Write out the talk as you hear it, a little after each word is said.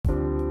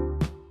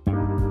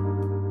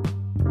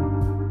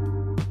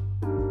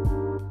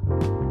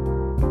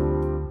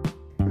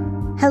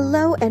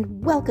Hello and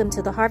welcome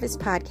to the Harvest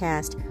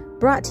Podcast,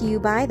 brought to you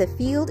by The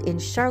Field in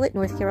Charlotte,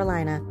 North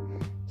Carolina.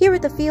 Here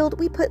at The Field,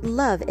 we put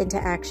love into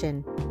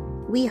action.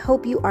 We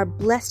hope you are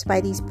blessed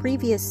by these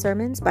previous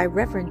sermons by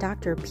Reverend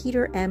Dr.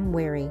 Peter M.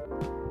 Wary.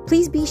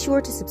 Please be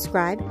sure to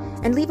subscribe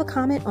and leave a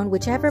comment on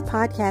whichever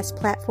podcast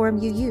platform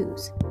you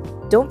use.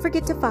 Don't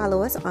forget to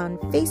follow us on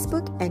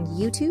Facebook and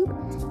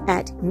YouTube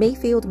at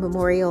Mayfield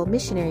Memorial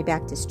Missionary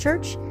Baptist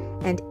Church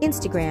and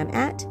Instagram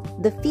at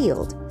The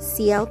Field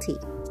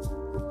CLT.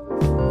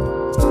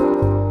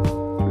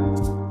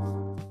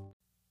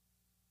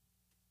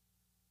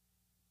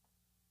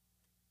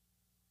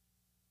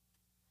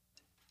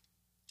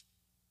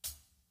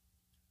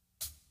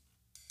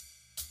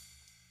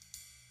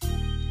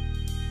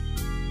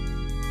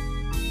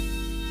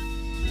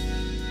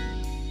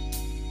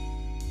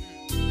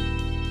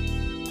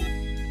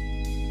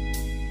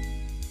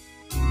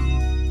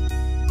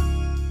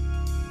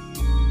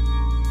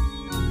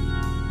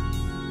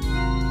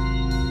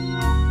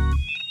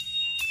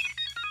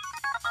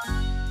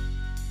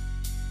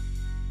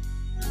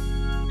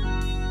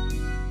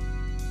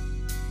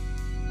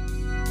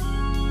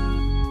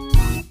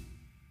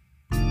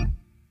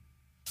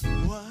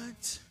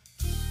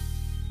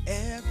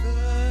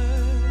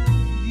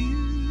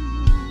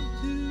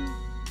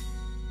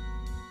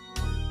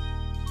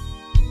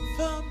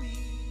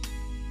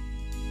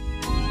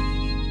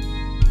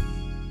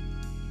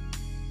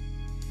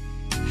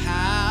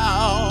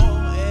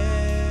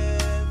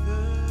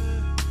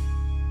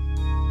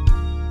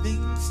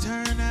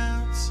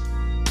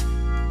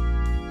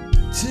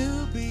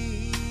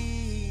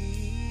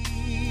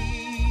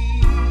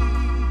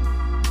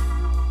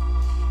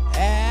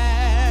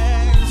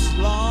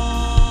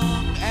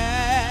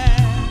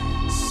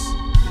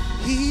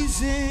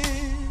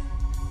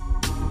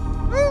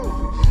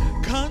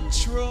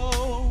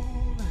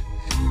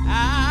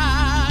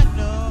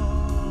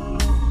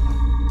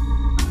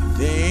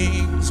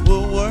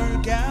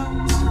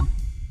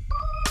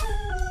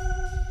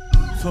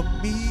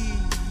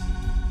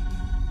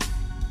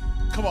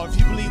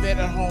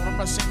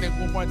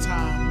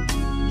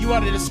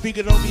 Speak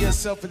it over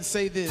yourself and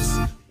say this.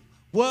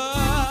 Whatever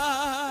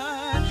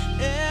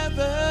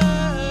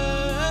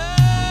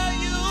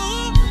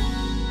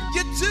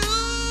you do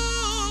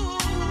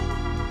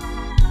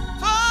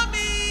for me,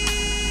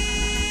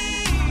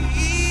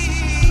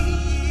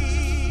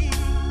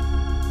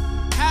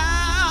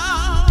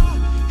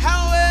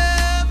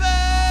 however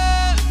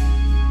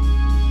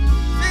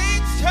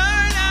things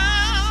turn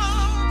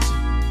out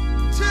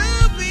to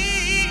be,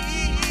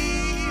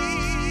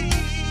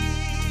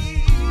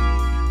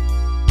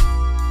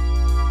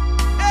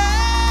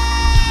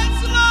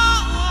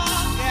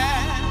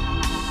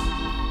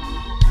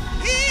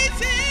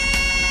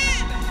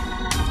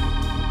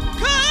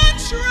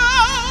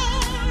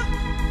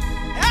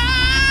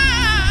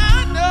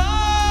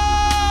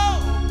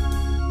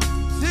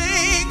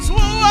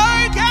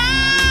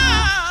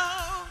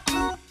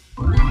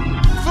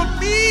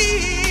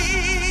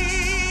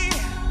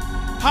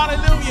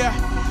 hallelujah.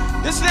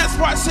 This next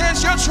part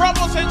says your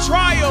troubles and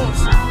trials.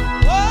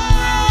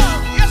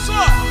 Oh, yes,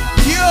 Lord.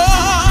 Your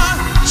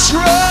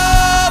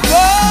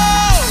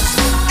troubles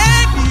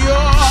and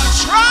your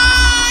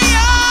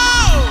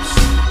trials,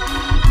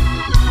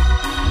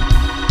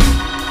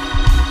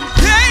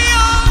 they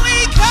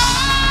only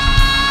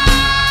come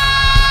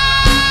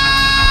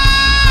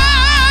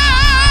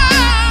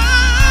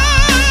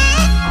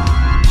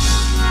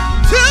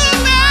to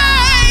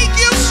make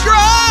you strong.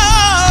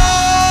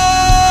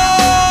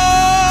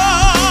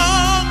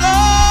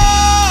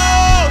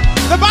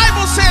 The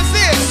Bible says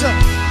this,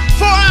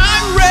 for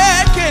I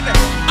reckon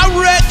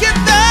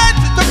that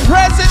the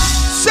present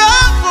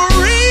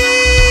sufferings,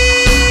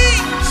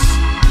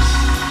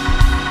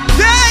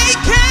 they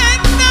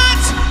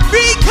cannot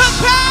be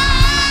compared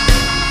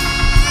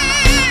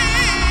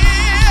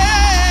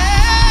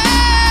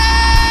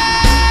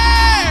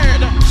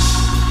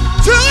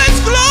to its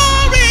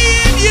glory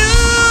in you,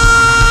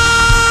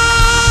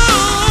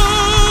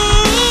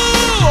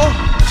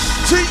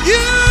 to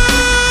you.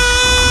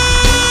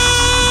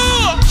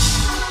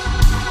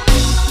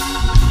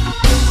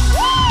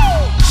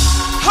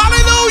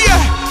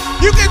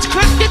 You can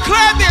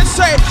declare this,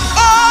 say,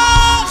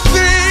 all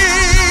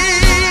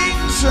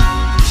things,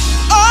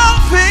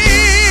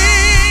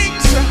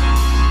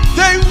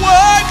 they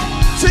work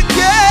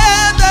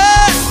together.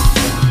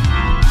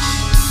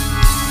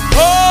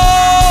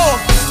 Oh,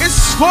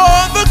 it's for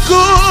the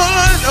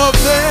good of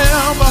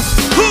them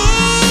who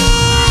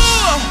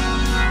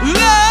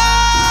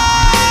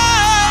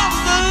love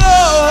the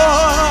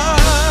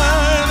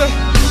Lord.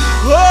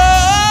 Oh,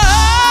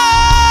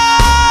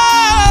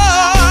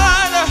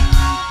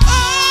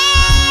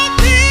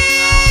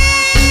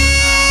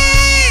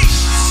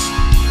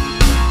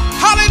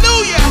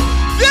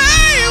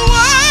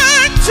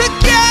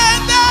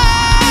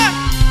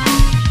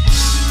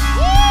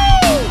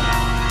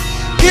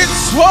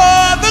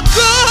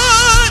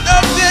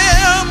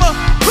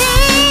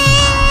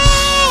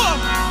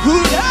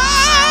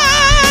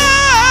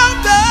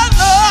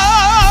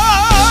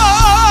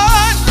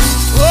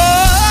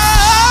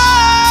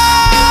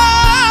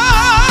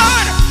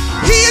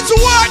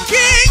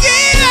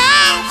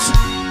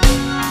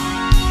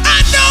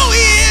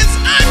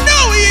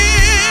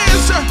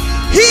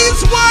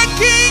 He's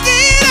working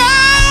it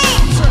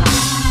out.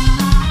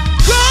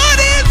 God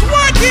is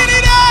working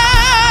it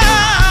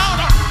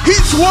out.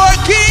 He's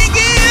working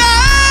it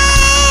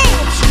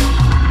out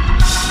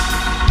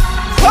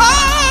for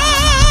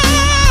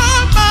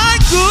my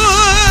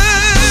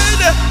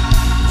good.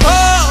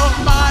 For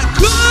my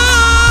good.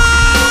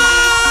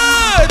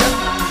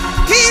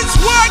 He's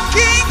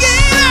working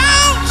it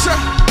out.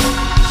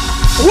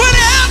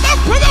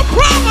 Whatever the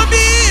problem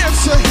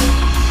is,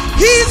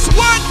 He's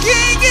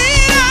working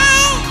it out.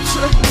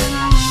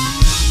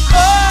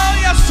 Oh,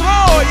 yes,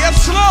 Lord.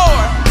 Yes,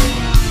 Lord.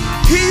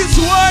 He's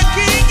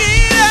working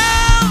it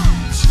out.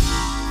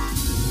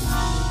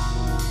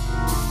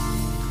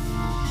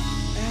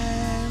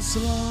 As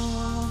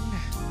long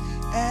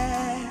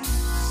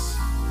as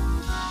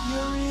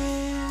you're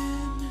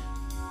in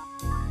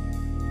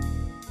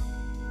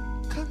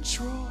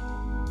control,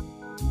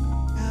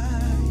 I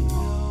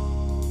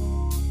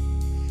know.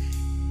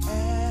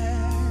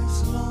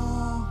 As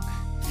long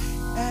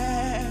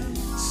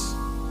as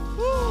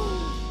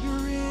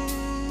you're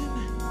in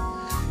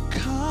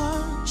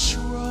control,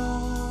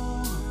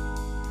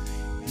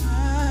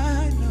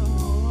 I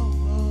know.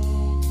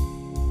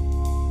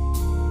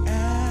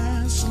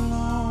 As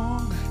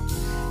long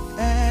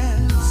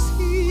as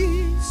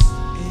He's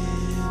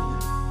in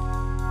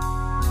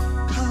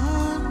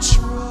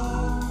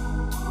control,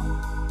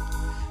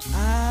 I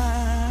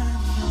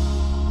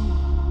know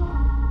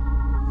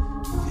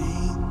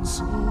things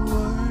will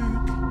work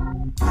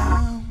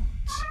out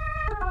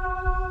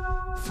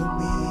for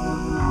me.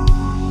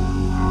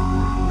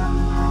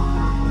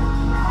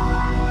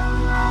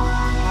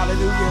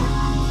 Hallelujah.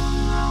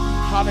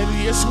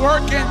 Hallelujah. It's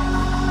working.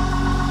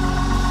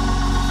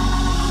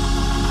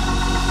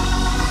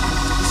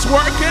 It's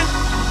working.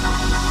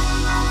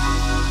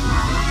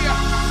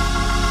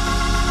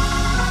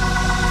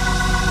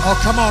 Oh,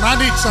 come on. I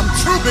need some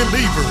true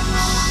believers.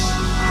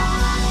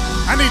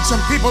 I need some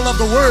people of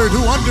the word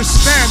who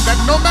understand that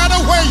no matter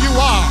where you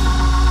are,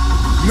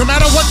 no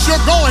matter what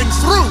you're going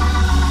through,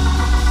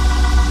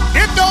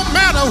 it don't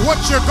matter what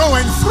you're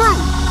going through,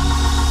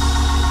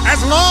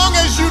 as long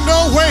as you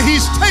know where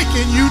He's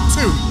taking you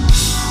to,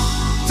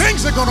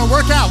 things are going to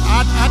work out.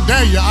 I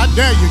dare you. I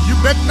dare you. You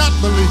better not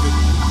believe it.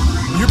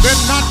 You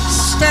better not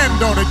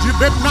stand on it. You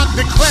better not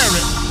declare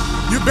it.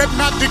 You better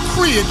not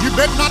decree it. You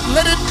better not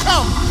let it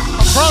come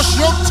across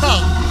your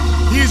tongue.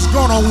 He's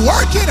going to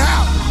work it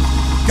out.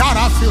 God,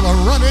 I feel a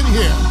run in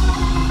here.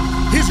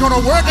 He's going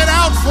to work it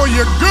out for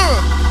your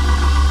good.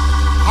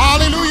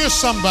 Hallelujah,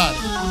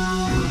 somebody.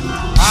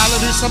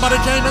 Hallelujah.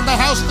 Somebody came in the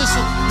house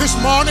this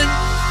morning,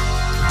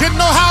 didn't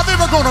know how they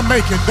were going to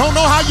make it. Don't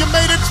know how you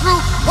made it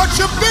through what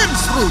you've been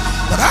through.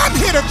 But I'm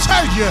here to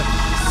tell you,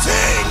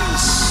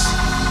 things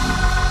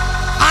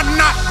are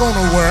not going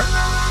to work.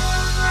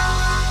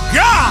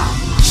 God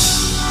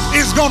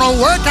is going to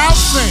work out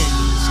things.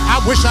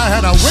 I wish I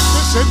had a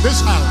witness in this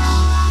house.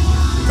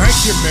 Thank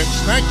you, Mitch.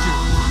 Thank you.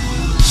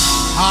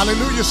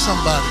 Hallelujah,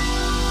 somebody.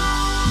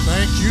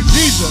 Thank you,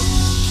 Jesus.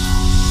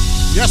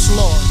 Yes,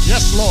 Lord.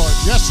 Yes, Lord.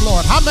 Yes,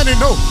 Lord. How many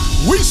know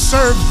we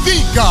serve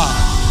the God?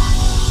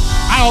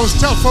 I always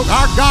tell folk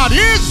our God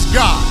is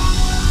God.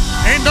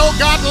 Ain't no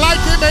God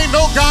like Him. Ain't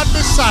no God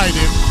beside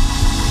Him.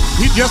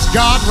 He's just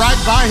God right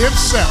by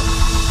Himself.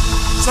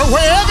 So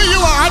wherever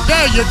you are, I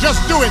dare you, just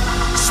do it.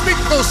 Speak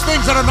those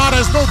things that are not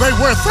as though they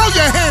were. Throw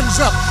your hands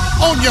up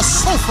on your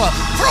sofa.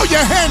 Throw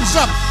your hands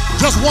up.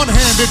 Just one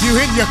hand if you're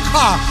in your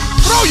car.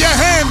 Throw your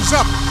hands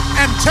up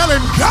and tell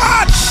Him,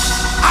 God,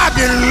 I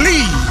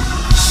believe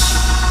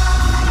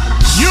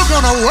you're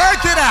going to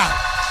work it out.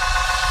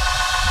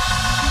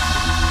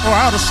 Oh,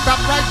 I ought to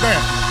stop right there.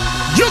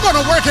 You're going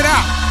to work it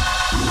out.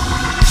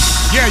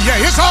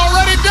 Yeah, it's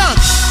already done.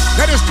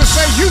 That is to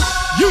say,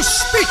 you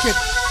speak it.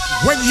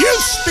 When you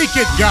speak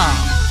it, God.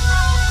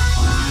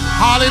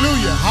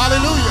 Hallelujah,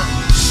 hallelujah.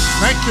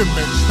 Thank you,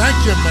 Mitch. Thank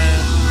you, man.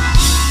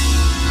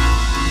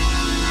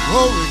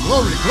 Glory,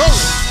 glory,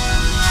 glory.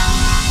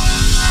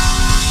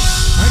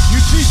 Thank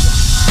you, Jesus.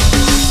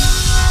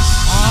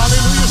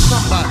 Hallelujah,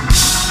 somebody.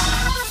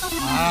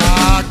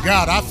 Ah,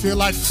 God, I feel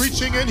like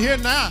preaching in here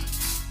now.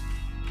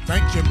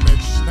 Thank you,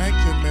 Mitch. Thank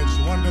you,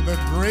 Mitch. One of the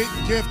great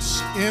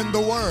gifts in the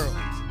world,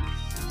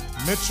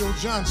 Mitchell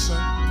Johnson,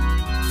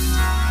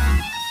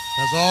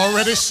 has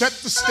already set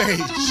the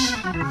stage,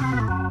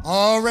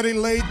 already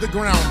laid the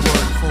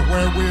groundwork for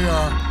where we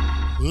are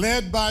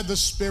led by the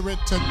Spirit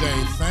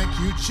today. Thank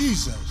you,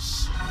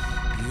 Jesus.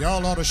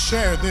 Y'all ought to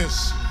share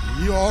this.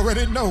 You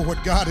already know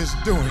what God is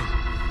doing,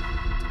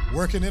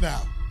 working it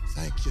out.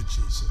 Thank you,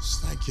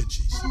 Jesus. Thank you,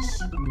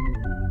 Jesus.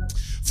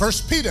 1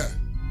 Peter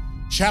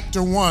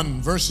chapter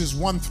 1, verses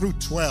 1 through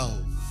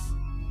 12.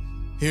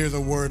 Hear the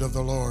word of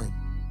the Lord.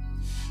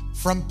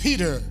 From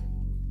Peter,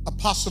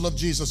 apostle of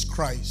Jesus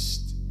Christ,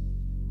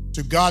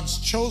 to God's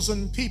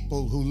chosen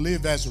people who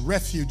live as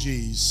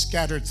refugees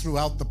scattered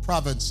throughout the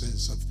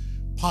provinces of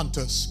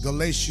Pontus,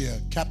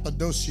 Galatia,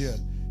 Cappadocia,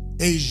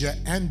 Asia,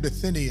 and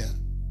Bithynia.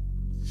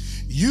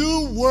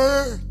 You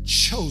were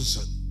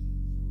chosen,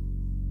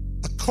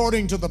 a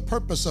according to the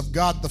purpose of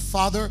God the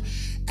Father,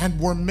 and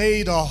were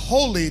made a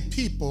holy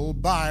people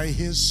by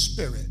his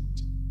Spirit,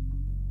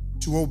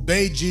 to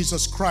obey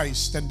Jesus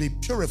Christ and be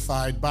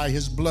purified by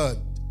his blood.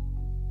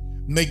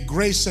 May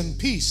grace and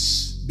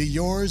peace be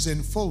yours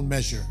in full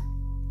measure.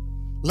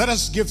 Let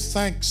us give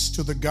thanks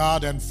to the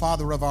God and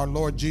Father of our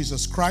Lord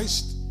Jesus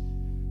Christ.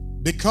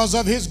 Because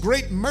of his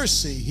great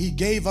mercy, he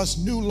gave us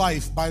new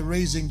life by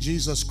raising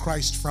Jesus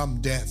Christ from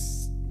death.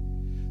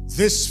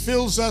 This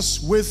fills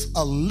us with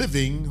a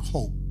living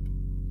hope.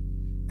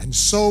 And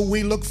so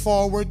we look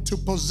forward to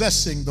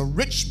possessing the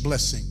rich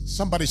blessings,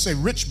 somebody say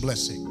rich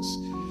blessings,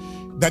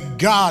 that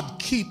God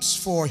keeps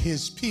for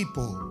his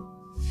people.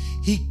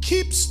 He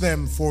keeps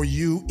them for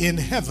you in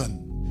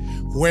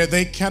heaven, where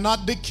they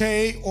cannot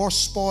decay or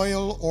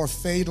spoil or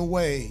fade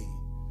away.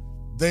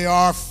 They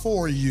are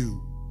for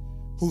you,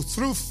 who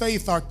through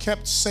faith are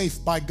kept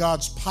safe by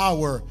God's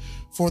power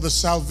for the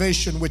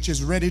salvation which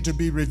is ready to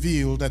be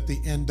revealed at the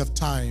end of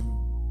time.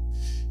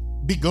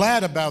 Be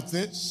glad about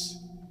this,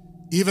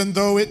 even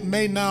though it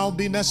may now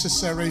be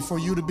necessary for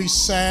you to be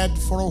sad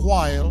for a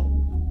while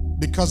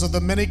because of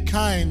the many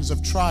kinds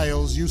of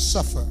trials you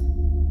suffer.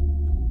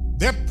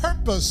 Their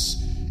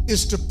purpose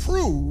is to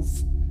prove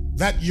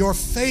that your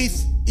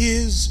faith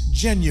is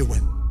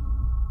genuine.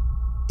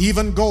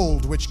 Even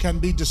gold, which can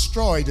be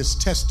destroyed, is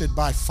tested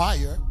by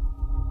fire.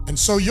 And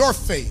so your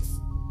faith,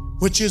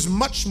 which is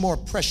much more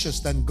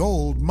precious than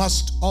gold,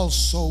 must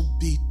also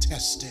be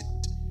tested,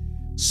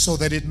 so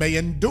that it may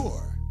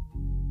endure.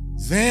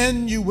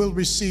 Then you will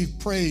receive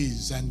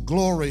praise and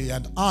glory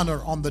and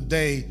honor on the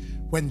day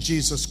when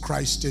Jesus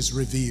Christ is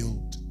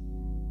revealed.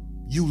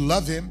 You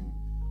love him,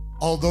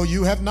 although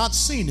you have not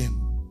seen him,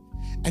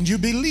 and you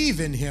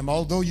believe in him,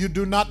 although you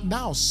do not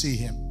now see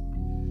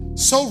him.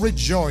 So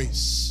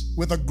rejoice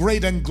with a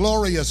great and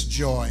glorious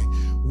joy,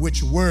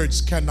 which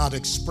words cannot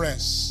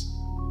express,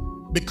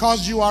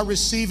 because you are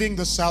receiving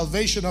the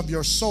salvation of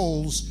your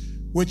souls,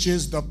 which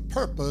is the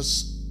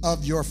purpose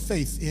of your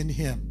faith in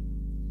him.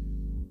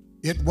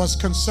 It was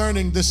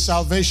concerning this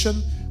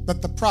salvation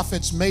that the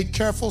prophets made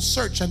careful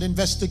search and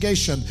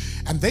investigation,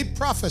 and they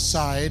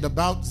prophesied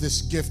about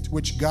this gift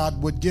which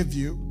God would give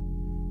you.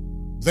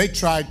 They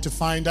tried to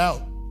find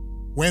out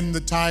when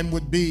the time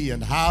would be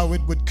and how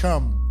it would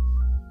come.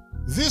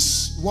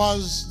 This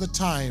was the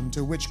time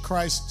to which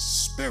Christ's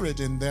Spirit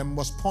in them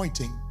was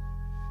pointing,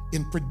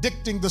 in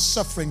predicting the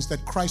sufferings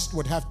that Christ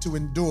would have to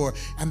endure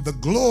and the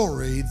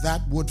glory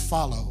that would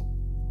follow.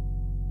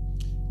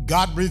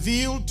 God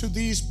revealed to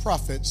these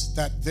prophets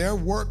that their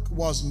work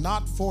was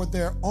not for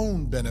their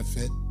own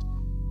benefit,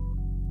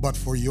 but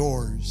for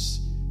yours,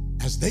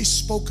 as they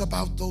spoke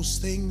about those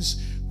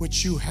things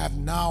which you have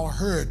now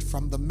heard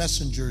from the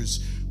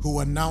messengers who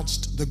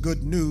announced the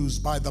good news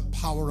by the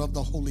power of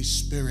the Holy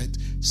Spirit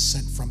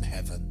sent from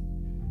heaven.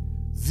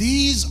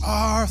 These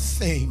are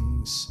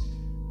things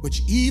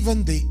which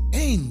even the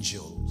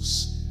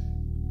angels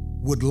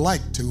would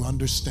like to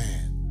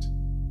understand.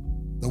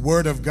 The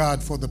word of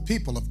God for the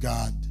people of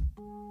God.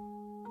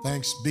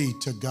 Thanks be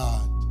to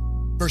God.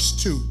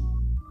 Verse 2.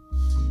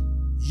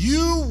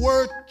 You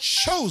were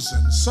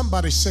chosen,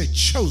 somebody say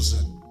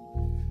chosen,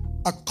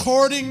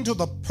 according to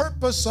the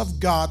purpose of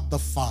God the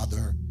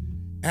Father,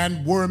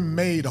 and were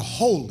made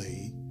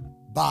holy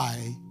by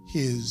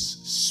his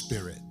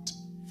Spirit.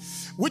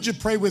 Would you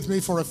pray with me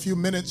for a few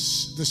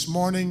minutes this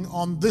morning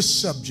on this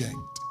subject,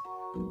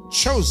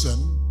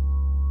 chosen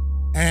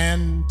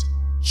and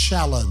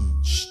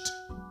challenged?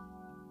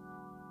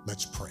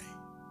 Let's pray.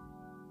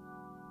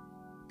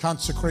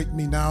 Consecrate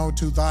me now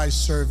to thy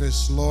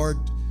service, Lord,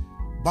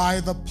 by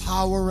the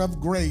power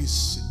of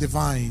grace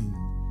divine.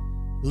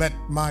 Let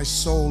my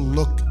soul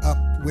look up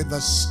with a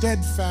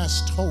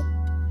steadfast hope.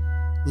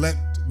 Let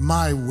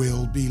my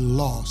will be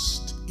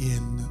lost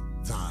in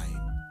thine.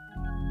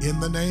 In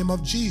the name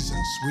of Jesus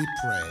we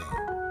pray.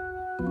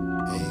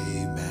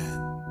 Amen.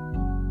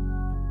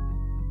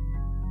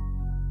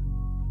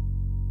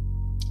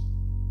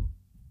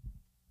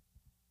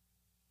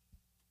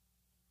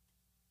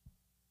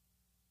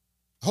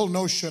 The whole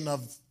notion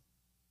of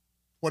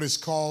what is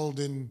called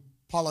in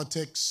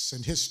politics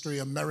and history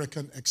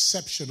American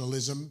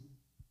exceptionalism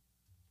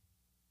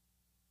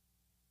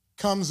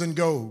comes and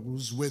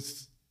goes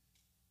with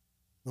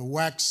the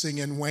waxing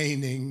and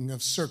waning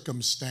of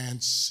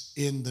circumstance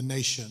in the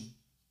nation.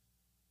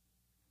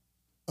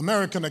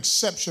 American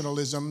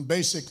exceptionalism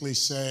basically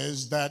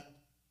says that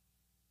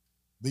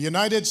the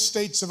United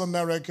States of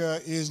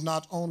America is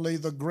not only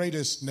the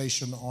greatest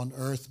nation on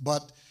earth,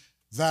 but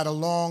that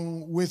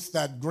along with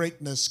that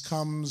greatness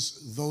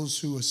comes, those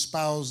who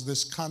espouse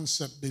this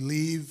concept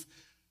believe,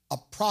 a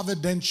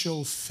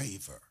providential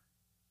favor,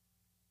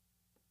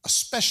 a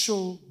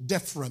special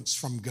deference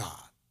from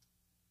God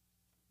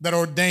that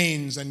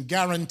ordains and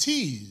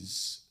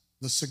guarantees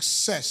the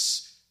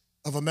success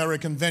of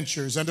American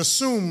ventures and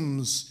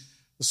assumes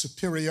the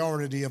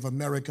superiority of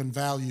American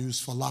values,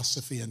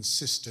 philosophy, and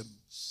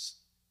systems.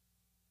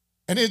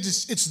 And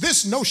it's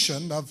this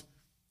notion of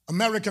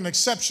American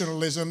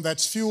exceptionalism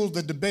that's fueled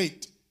the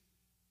debate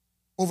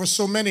over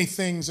so many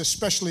things,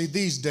 especially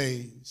these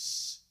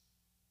days.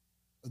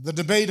 The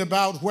debate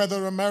about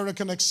whether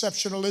American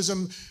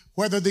exceptionalism,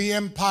 whether the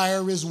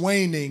empire is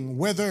waning,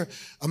 whether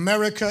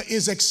America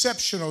is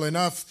exceptional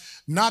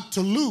enough not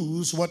to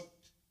lose what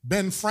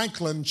Ben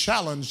Franklin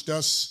challenged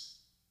us,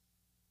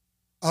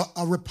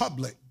 a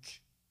republic,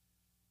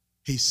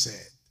 he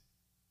said,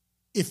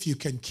 if you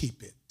can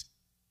keep it.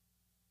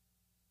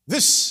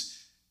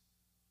 This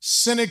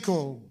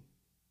cynical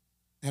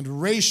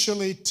and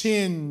racially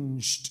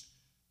tinged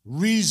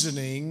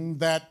reasoning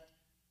that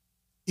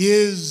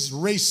is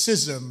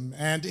racism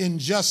and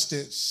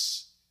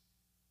injustice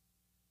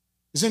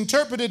is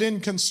interpreted in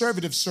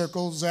conservative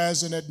circles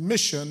as an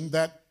admission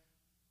that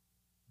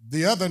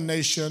the other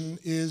nation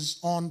is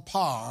on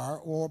par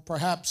or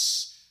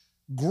perhaps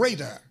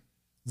greater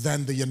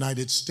than the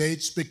United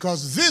States,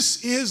 because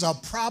this is a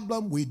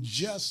problem we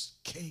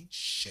just can't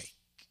shake.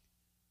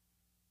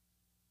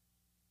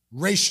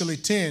 Racially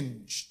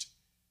tinged.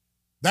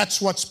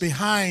 That's what's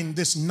behind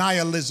this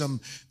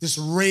nihilism, this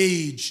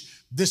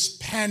rage, this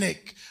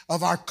panic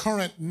of our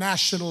current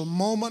national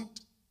moment.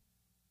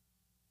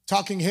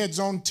 Talking heads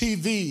on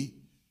TV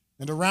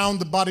and around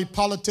the body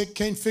politic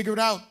can't figure it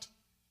out.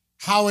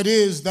 How it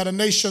is that a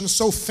nation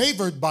so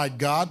favored by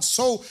God,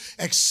 so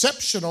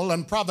exceptional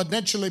and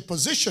providentially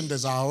positioned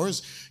as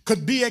ours,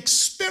 could be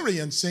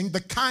experiencing the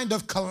kind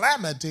of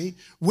calamity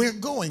we're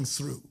going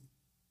through.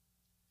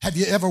 Have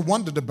you ever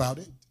wondered about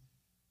it?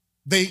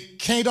 They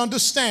can't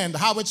understand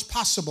how it's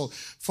possible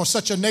for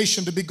such a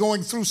nation to be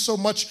going through so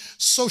much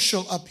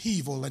social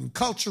upheaval and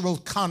cultural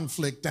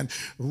conflict and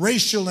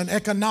racial and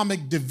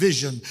economic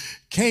division.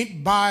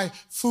 Can't buy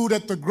food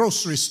at the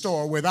grocery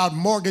store without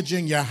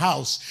mortgaging your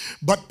house.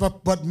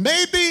 But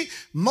maybe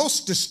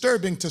most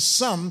disturbing to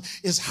some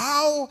is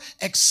how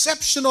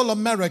exceptional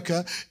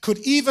America could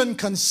even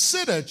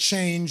consider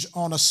change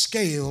on a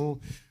scale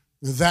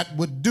that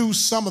would do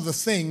some of the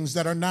things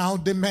that are now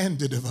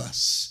demanded of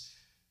us.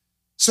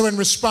 So in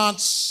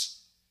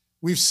response,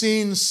 we've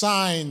seen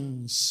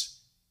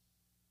signs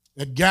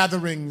at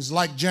gatherings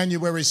like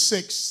January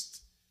 6th,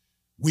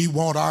 we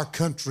want our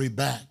country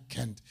back,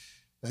 and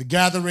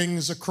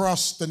gatherings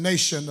across the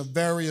nation of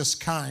various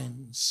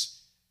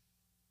kinds,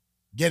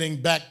 getting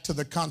back to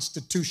the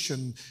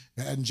Constitution.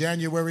 And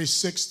January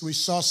 6th, we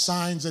saw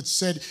signs that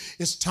said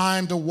it's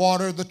time to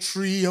water the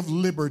tree of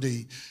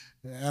liberty.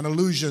 An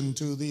allusion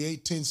to the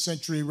 18th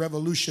century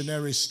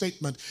revolutionary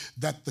statement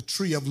that the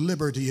tree of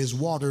liberty is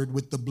watered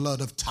with the blood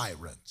of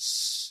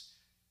tyrants.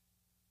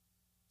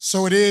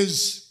 So it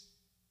is,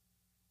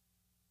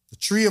 the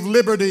tree of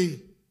liberty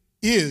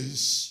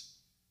is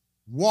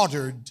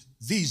watered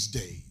these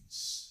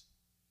days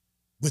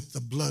with the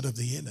blood of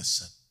the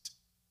innocent.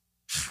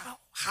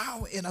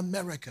 How in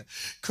America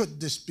could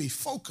this be?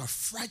 Folk are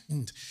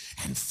frightened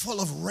and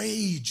full of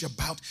rage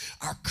about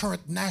our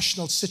current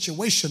national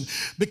situation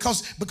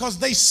because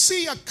they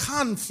see a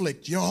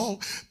conflict,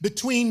 y'all,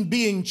 between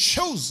being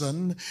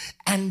chosen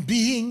and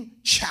being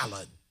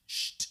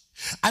challenged.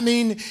 I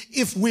mean,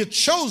 if we're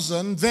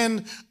chosen,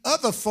 then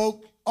other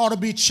folk ought to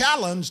be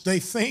challenged, they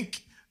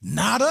think,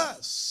 not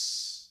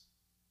us.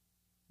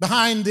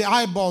 Behind the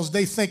eyeballs,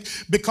 they think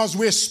because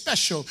we're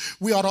special,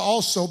 we ought to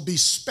also be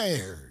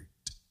spared.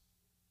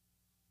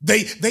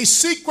 They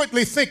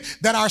secretly think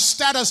that our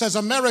status as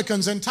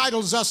Americans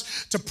entitles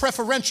us to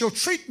preferential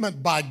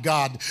treatment by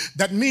God.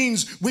 That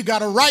means we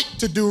got a right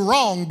to do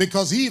wrong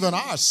because even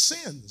our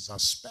sins are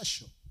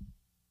special.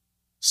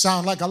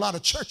 Sound like a lot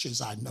of churches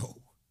I know.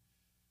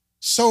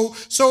 So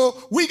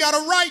we got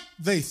a right,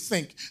 they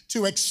think,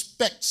 to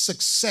expect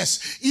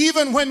success.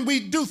 Even when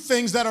we do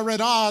things that are at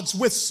odds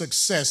with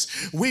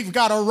success, we've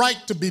got a right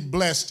to be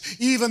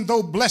blessed, even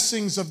though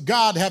blessings of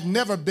God have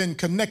never been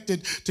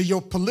connected to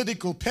your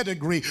political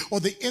pedigree or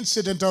the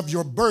incident of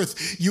your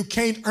birth. You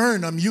can't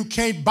earn them. You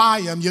can't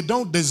buy them. You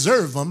don't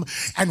deserve them.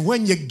 And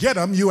when you get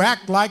them, you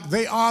act like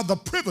they are the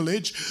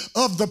privilege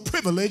of the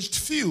privileged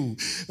few.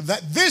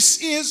 That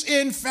this is,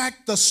 in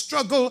fact, the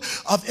struggle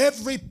of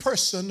every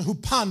person who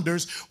ponders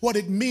what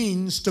it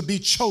means to be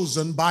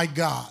chosen by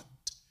God.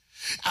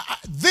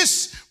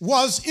 This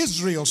was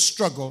Israel's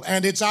struggle,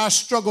 and it's our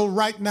struggle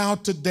right now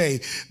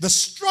today. The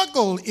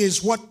struggle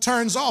is what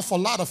turns off a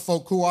lot of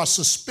folk who are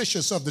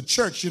suspicious of the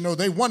church. You know,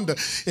 they wonder,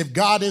 if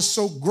God is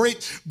so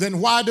great, then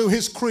why do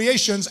his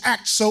creations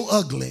act so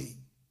ugly?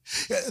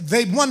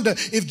 They wonder,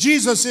 if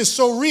Jesus is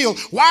so real,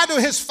 why do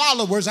his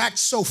followers act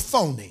so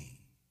phony?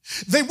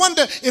 They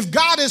wonder, if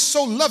God is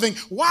so loving,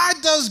 why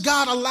does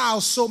God allow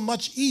so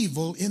much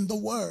evil in the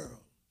world?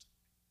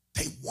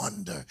 They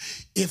wonder,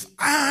 if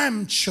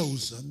I'm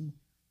chosen,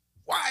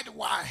 why do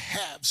I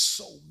have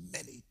so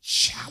many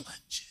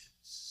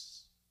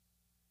challenges?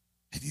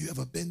 Have you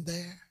ever been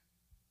there?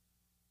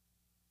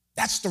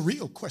 That's the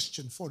real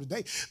question for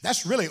today.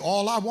 That's really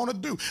all I want to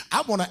do.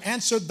 I want to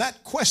answer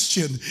that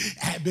question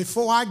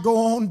before I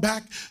go on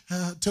back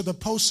to the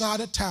post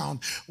side of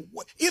town.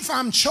 If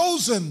I'm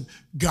chosen,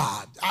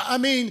 God. I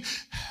mean,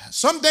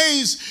 some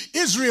days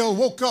Israel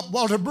woke up,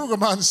 Walter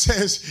Brueggemann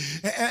says,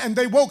 and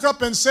they woke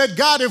up and said,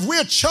 God, if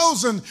we're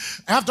chosen,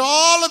 after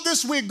all of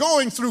this we're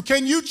going through,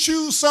 can you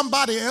choose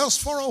somebody else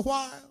for a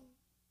while?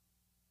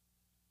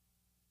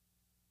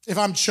 If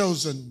I'm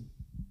chosen,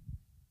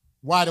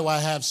 why do I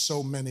have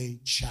so many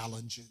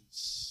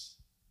challenges?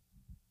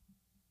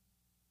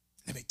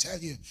 Let me tell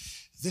you,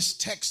 this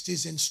text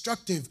is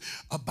instructive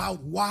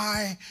about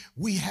why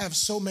we have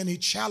so many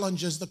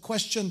challenges. The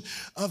question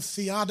of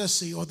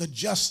theodicy, or the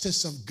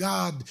justice of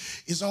God,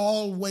 is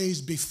always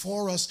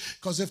before us,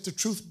 because if the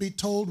truth be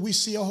told, we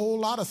see a whole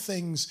lot of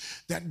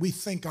things that we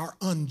think are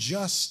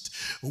unjust.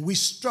 We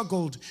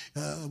struggled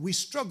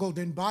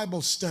in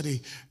Bible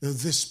study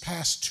this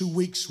past 2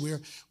 weeks.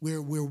 We're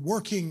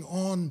working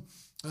on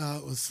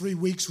 3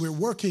 weeks. We're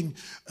working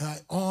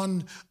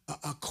on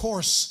a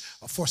course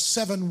for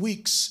 7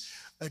 weeks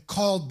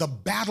called The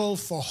Battle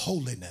for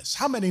Holiness.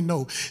 How many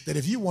know that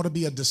if you want to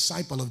be a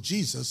disciple of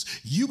Jesus,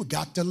 you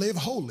got to live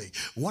holy?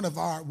 One of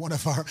our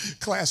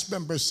class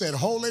members said,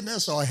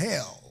 holiness or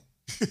hell.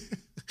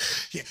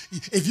 Yeah.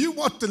 If you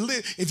want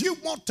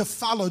to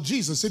follow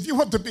Jesus, if you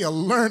want to be a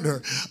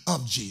learner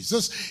of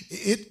Jesus,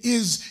 it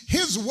is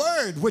his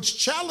word which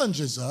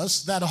challenges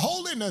us that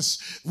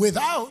holiness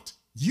without,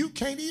 you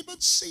can't even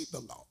see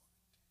the Lord.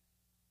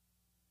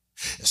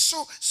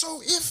 So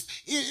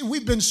if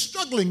we've been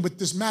struggling with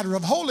this matter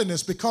of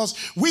holiness because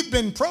we've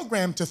been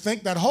programmed to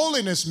think that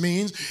holiness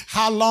means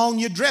how long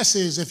your dress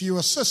is if you're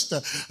a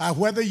sister,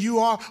 whether you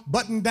are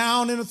buttoned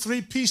down in a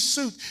 3-piece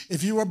suit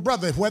if you're a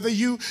brother, whether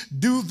you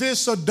do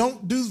this or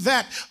don't do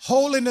that.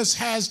 Holiness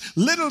has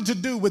little to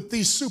do with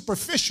these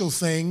superficial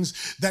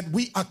things that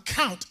we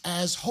account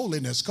as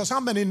holiness. Because how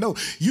many know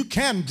you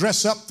can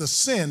dress up the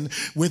sin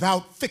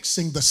without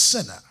fixing the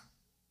sinner?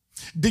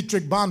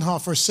 Dietrich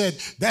Bonhoeffer said,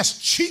 that's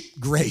cheap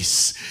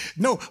grace.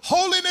 No,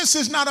 holiness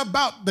is not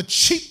about the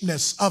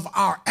cheapness of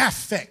our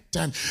affect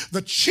and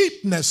the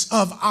cheapness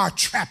of our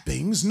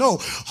trappings. No,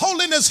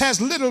 holiness has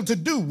little to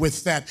do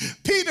with that.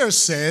 Peter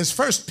says,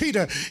 1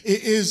 Peter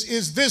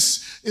is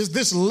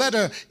this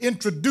letter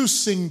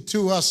introducing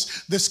to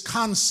us this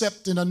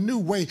concept in a new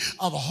way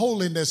of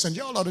holiness. And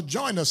y'all ought to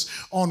join us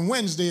on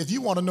Wednesday if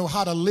you want to know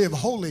how to live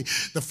holy.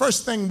 The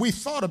first thing we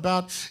thought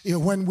about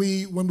when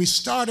we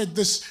started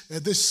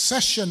this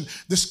session,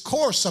 this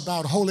course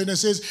about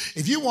holiness, is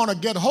if you want to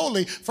get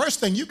holy, first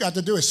thing you got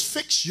to do is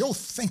fix your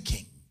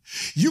thinking.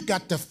 You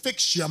got to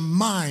fix your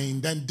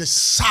mind and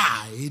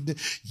decide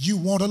you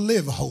want to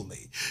live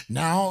holy.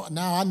 Now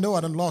I know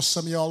I done lost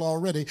some of y'all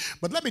already,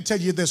 but let me tell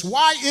you this.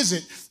 Why is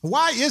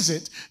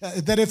it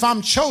that if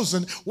I'm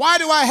chosen, why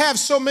do I have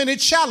so many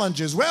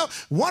challenges? Well,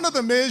 one of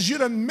them is you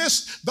done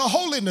missed the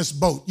holiness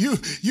boat.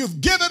 You've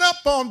given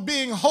up on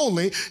being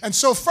holy. And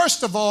so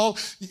first of all,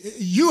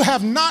 you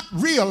have not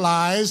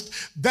realized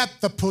that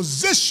the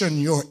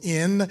position you're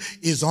in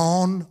is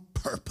on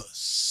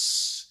purpose.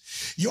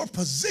 Your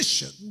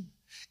position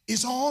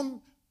is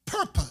on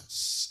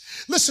purpose.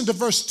 Listen to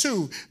verse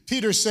 2.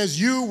 Peter says,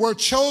 you were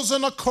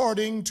chosen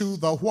according to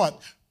the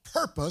what?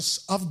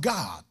 Purpose of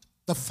God,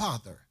 the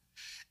Father.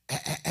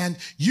 And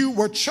you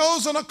were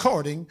chosen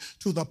according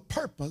to the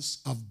purpose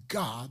of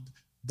God,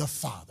 the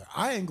Father.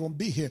 I ain't going to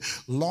be here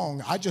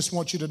long. I just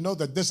want you to know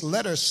that this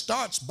letter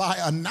starts by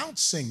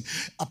announcing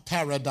a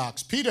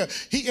paradox. Peter,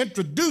 he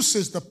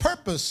introduces the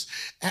purpose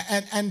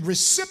and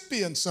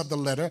recipients of the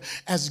letter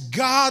as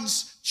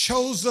God's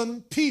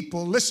chosen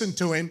people, listen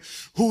to him,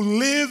 who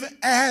live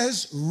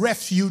as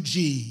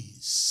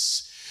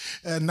refugees.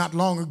 Not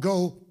long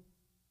ago,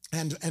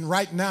 and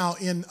right now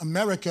in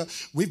America,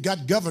 we've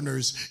got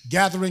governors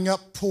gathering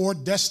up poor,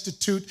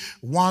 destitute,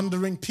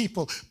 wandering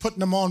people, putting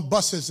them on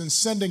buses and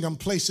sending them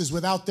places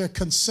without their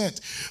consent,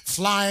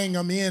 flying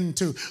them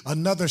into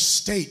another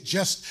state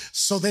just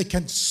so they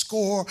can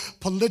score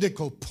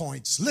political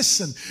points.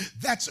 Listen,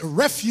 that's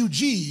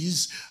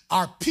refugees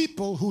are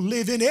people who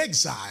live in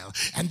exile.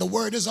 And the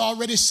word is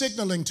already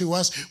signaling to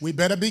us, we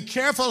better be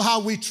careful how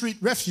we treat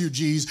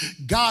refugees.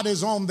 God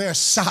is on their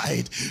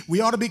side.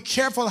 We ought to be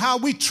careful how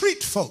we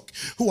treat folk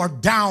who are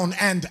down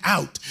and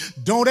out.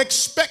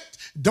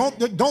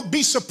 Don't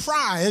be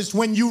surprised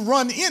when you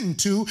run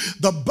into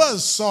the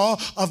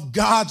buzzsaw of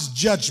God's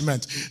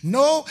judgment.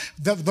 No,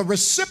 the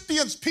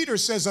recipients, Peter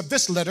says, of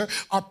this letter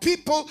are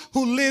people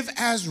who live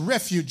as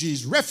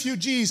refugees.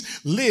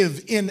 Refugees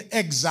live in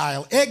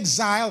exile.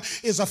 Exile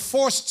is a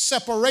forced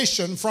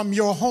separation from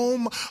your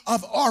home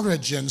of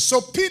origin. So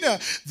Peter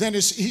then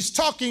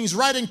he's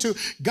writing to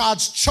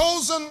God's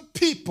chosen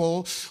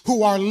people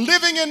who are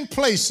living in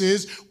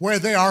places where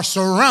they are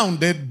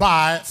surrounded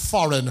by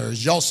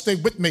foreigners. Y'all stay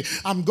with me.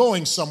 I'm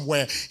going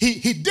somewhere.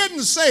 He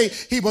didn't say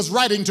he was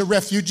writing to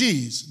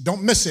refugees.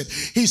 Don't miss it.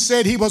 He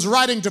said he was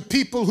writing to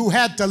people who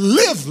had to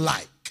live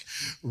like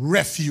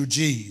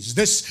refugees.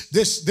 This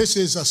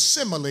is a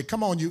simile.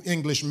 Come on, you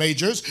English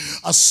majors.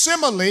 A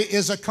simile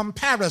is a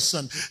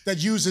comparison that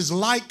uses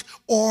like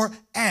or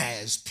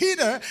as.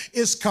 Peter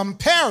is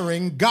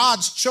comparing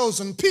God's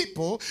chosen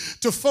people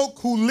to folk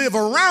who live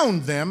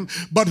around them,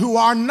 but who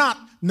are not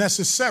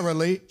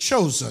necessarily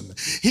chosen.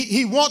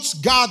 He wants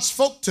God's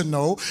folk to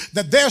know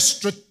that they're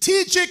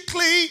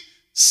strategically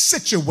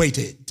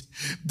situated.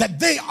 that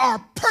they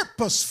are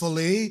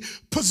purposefully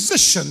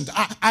positioned.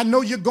 I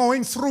know you're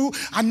going through.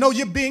 I know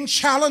you're being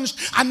challenged.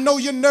 I know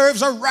your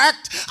nerves are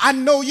racked. I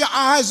know your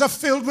eyes are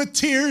filled with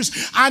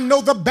tears. I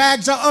know the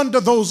bags are under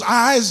those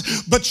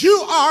eyes, but you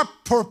are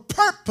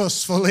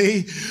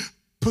purposefully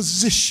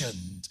positioned.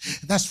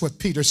 That's what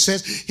Peter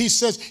says. He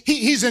says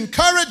he's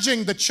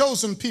encouraging the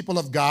chosen people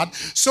of God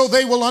so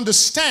they will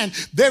understand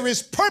there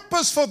is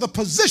purpose for the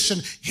position.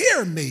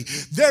 Hear me.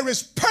 There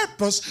is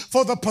purpose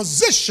for the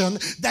position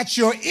that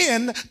you're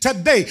in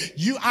today.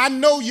 I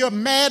know you're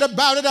mad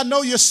about it. I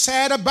know you're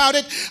sad about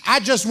it. I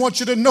just want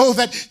you to know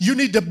that you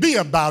need to be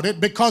about it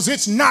because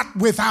it's not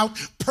without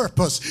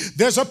purpose.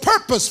 There's a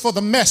purpose for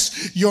the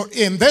mess you're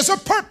in. There's a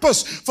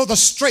purpose for the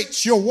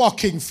straits you're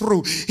walking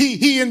through.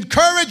 He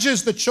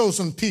encourages the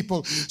chosen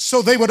people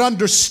so they would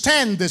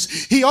understand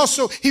this. He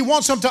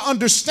wants them to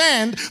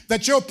understand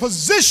that your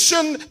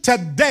position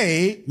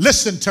today,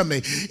 listen to me,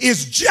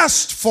 is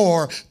just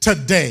for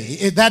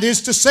today. That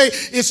is to say,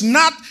 it's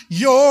not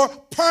your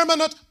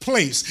permanent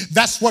place.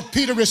 That's what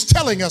Peter is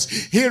telling us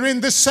here in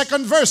this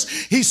second verse.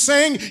 He's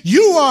saying,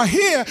 you are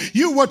here,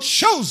 you were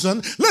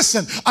chosen,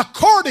 listen,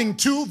 according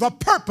to the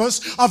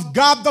purpose of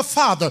God the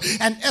Father,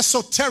 an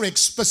esoteric,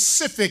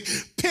 specific,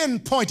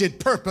 pinpointed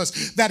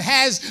purpose that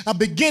has a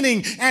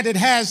beginning and it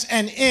has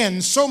an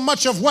end. So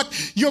much of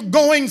what you're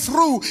going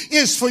through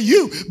is for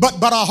you,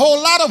 but a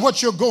whole lot of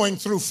what you're going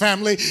through,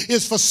 family,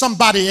 is for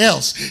somebody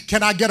else.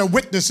 Can I get a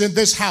witness in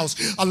this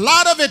house? A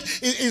lot of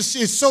it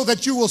is so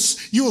that you will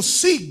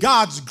see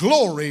God's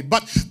glory,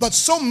 but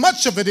so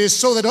much of it is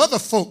so that other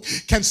folk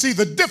can see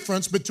the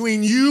difference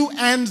between you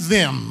and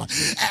them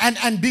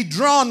and be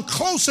drawn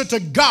closer to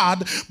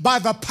God by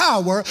the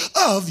power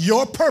of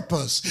your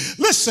purpose.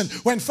 Listen,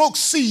 when folks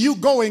see you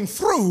going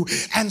through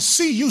and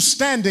see you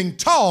standing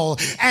tall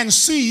and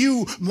see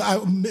you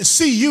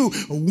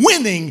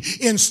winning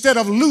instead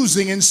of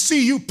losing and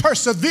see you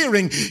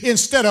persevering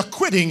instead of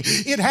quitting,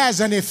 it has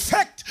an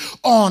effect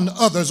on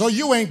others. Or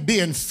you ain't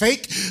being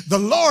fake. The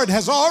Lord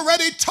has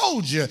already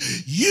told you,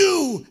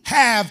 you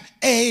have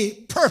a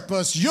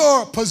purpose.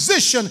 Your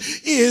position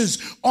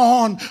is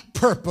on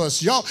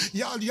purpose. Y'all,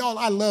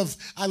 I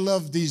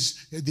love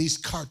these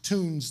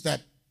cartoons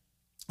that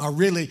are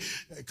really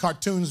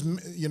cartoons,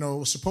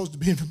 supposed to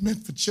be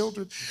meant for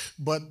children,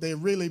 but they're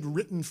really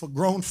written for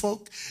grown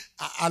folk.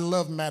 I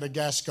love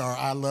Madagascar.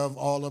 I love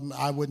all of them.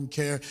 I wouldn't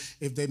care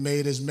if they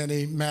made as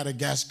many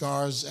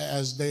Madagascars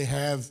as they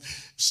have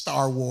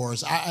Star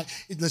Wars.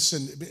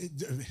 Listen,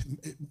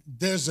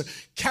 there's a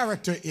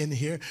character in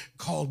here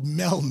called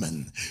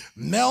Melman.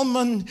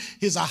 Melman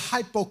is a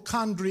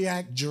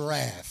hypochondriac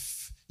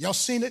giraffe. Y'all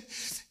seen it?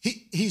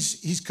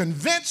 He's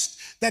convinced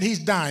that he's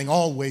dying,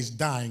 always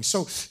dying.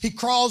 So he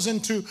crawls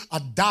into a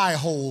die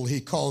hole,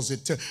 he calls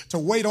it, to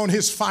wait on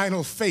his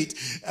final fate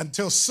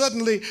until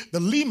suddenly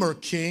the lemur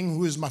king,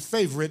 who is my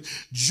favorite,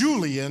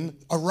 Julian,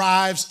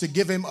 arrives to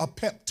give him a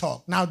pep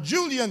talk. Now,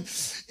 Julian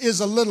is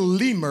a little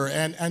lemur,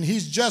 and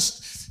he's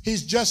just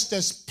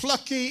as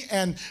plucky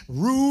and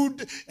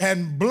rude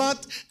and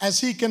blunt as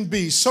he can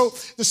be. So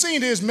the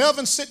scene is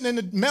Melman sitting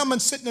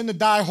in the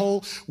die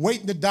hole,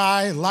 waiting to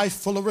die, life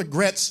full of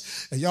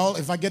regrets. And y'all,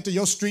 if I get to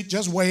your street,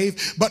 just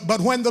wave.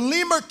 But when the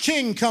lemur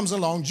king comes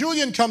along,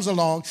 Julian comes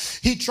along,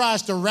 he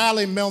tries to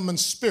rally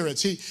Melman's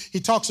spirits.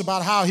 He talks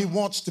about how he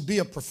wants to be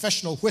a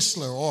professional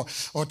whistler or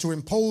to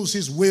impose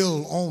his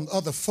will on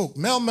other folk.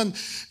 Melman,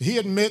 he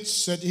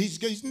admits that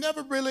he's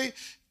never really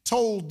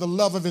told the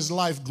love of his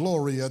life,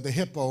 Gloria, the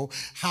hippo,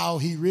 how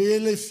he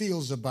really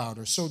feels about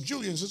her. So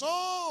Julian says,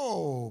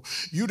 oh,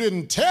 you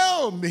didn't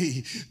tell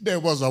me there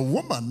was a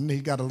woman. He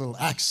got a little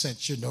accent,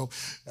 So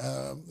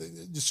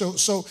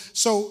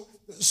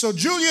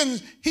Julian,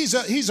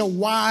 he's a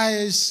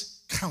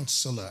wise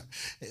counselor.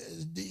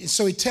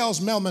 So he tells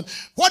Melman,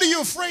 what are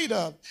you afraid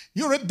of?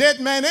 You're a dead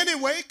man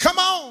anyway. Come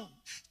on.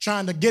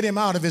 Trying to get him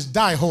out of his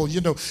die hole,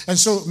 And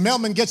so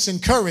Melman gets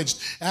encouraged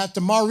after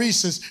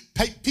Maurice has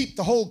peeped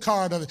the whole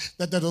card of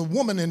that there's a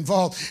woman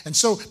involved. And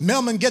so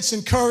Melman gets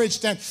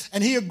encouraged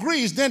and he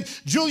agrees. Then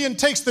Julian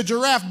takes the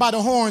giraffe by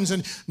the horns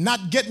and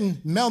not getting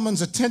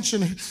Melman's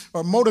attention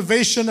or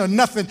motivation or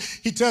nothing.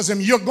 He tells him,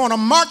 you're going to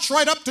march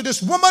right up to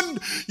this woman.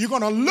 You're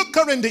going to look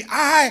her in the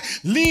eye,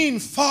 lean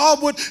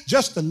forward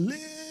just a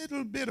little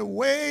bit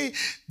away,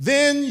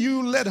 then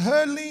you let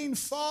her lean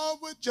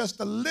forward just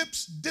a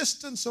lip's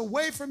distance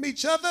away from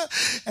each other,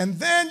 and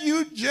then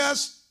you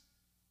just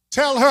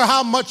tell her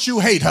how much you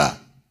hate her.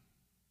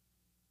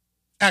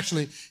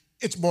 Actually,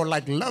 it's more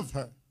like love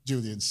her,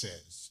 Julian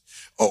says.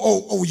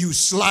 Oh, you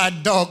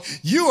slide dog.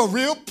 You a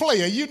real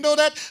player. You know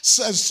that?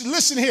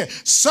 Listen here.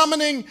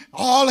 Summoning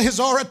all his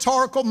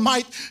oratorical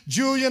might,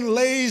 Julian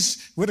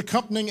lays with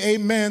accompanying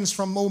amens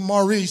from old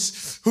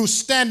Maurice, who's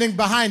standing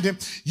behind him.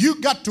 You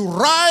got to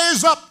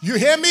rise up. You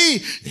hear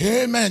me?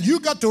 Amen.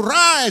 You got to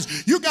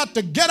rise. You got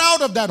to get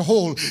out of that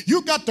hole.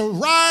 You got to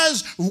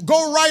rise,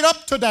 go right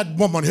up to that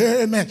woman.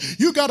 Amen.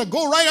 You got to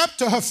go right up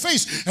to her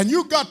face, and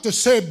you got to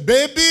say,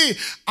 baby,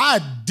 I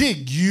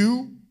dig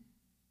you.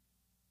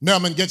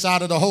 Naaman gets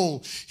out of the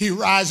hole. He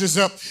rises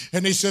up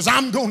and he says,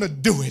 I'm going to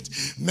do it.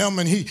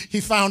 Naaman, he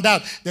found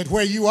out that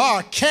where you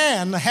are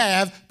can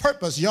have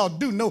purpose. Y'all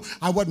do know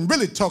I wasn't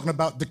really talking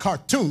about the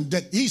cartoon.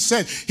 That he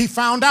said he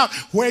found out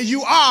where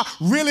you are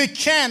really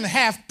can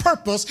have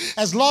purpose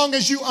as long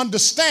as you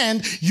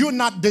understand you're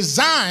not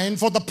designed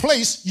for the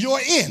place you're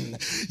in.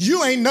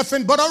 You ain't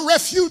nothing but a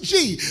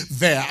refugee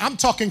there. I'm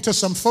talking to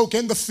some folk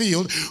in the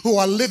field who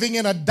are living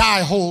in a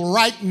die hole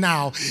right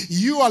now.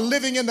 You are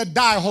living in a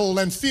die hole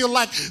and feel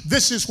like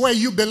this is where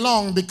you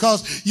belong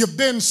because you've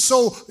been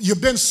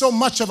so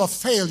much of a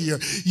failure.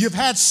 You've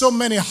had so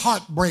many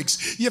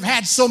heartbreaks. You've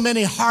had so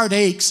many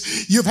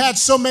heartaches. You've had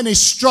so many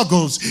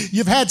struggles.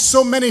 You've had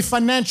so many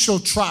financial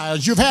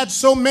trials. You've had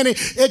so many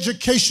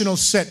educational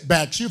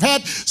setbacks. You've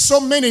had so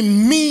many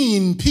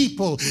mean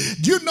people.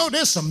 Do you know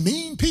there's some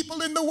mean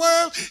people in the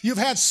world? You've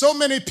had so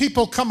many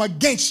people come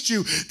against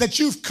you that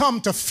you've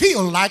come to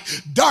feel like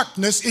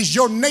darkness is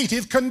your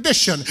native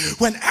condition,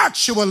 when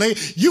actually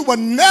you were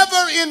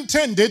never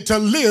intended to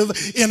live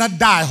in a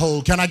die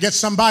hole. Can I get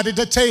somebody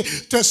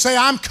to say,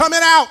 I'm coming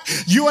out?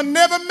 You were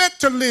never meant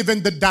to live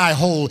in the die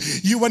hole.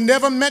 You were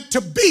never meant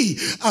to be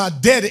a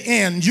dead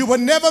end. You were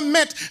never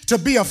meant to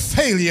be a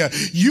failure.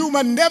 You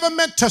were never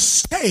meant to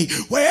stay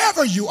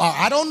wherever you are.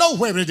 I don't know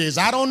where it is.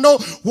 I don't know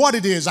what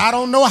it is. I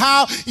don't know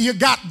how you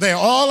got there.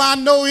 All I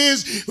know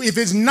is if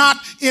it's not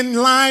in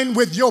line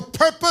with your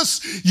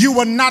purpose, you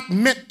were not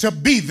meant to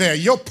be there.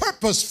 Your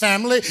purpose,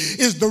 family,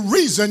 is the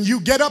reason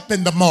you get up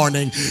in the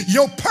morning.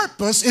 Your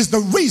purpose is the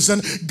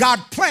reason God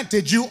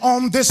planted you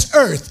on this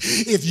earth.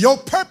 If your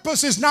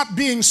purpose is not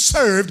being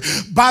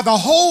served by the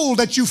hole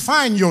that you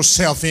find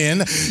yourself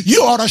in,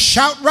 you ought to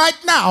shout right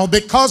now,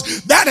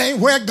 because that ain't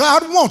where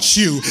God wants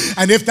you.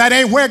 And if that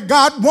ain't where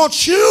God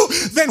wants you,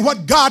 then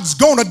what God's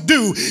going to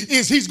do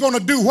is he's going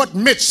to do what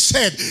Mitch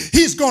said.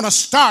 He's going to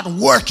start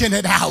working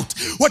it out.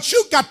 What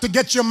you got to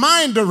get your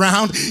mind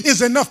around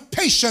is enough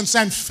patience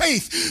and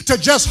faith to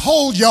just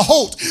hold your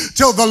hope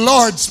till the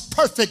Lord's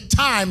perfect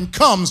time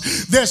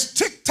comes. There's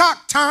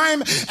tick-tock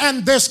time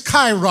and there's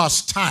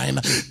kairos time.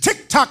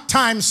 Tick-tock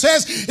time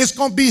says it's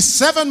going to be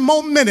 7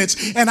 more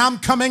minutes and I'm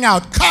coming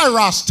out.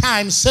 Kairos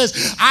time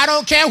says I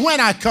don't care when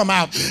I come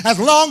out as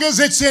long as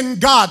it's in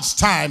God's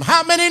time.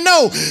 How many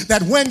know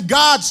that when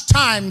God's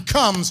time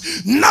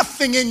comes,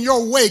 nothing in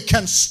your way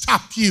can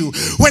stop you?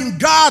 When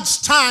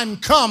God's time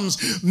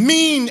comes,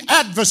 mean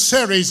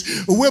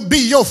adversaries will be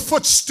your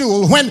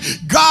footstool. When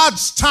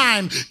God's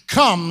time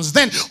comes,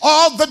 then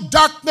all the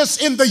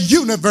darkness in the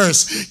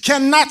universe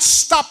cannot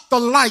stop the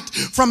light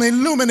from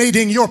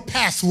illuminating your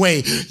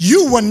pathway.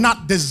 You were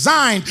not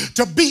designed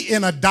to be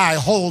in a die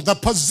hole. The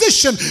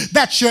position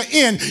that you're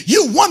in,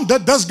 you wonder,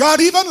 does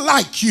God even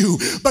like you?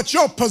 But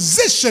your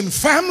position,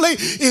 family,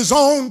 is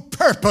on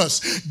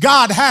purpose.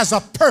 God has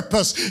a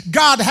purpose.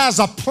 God has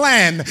a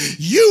plan.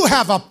 You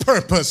have a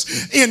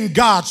purpose in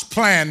God's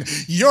plan.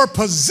 Your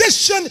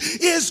position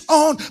is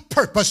on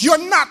purpose.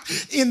 You're not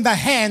in the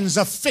hands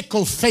of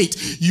fickle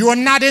fate. You're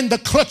not in the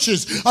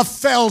clutches of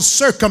fell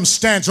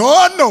circumstance.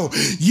 Oh no,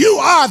 you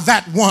are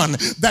that one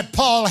that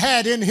Paul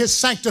had in his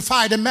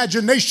sanctified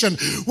imagination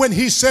when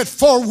he said,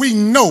 for we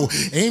know,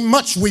 ain't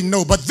much we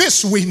know, but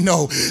this we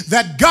know,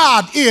 that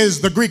God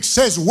is, the Greek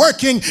says,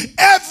 working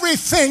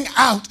everything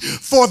out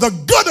for the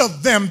good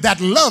of them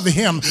that love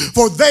him,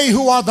 for they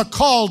who are the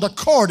called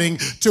according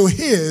to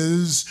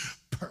his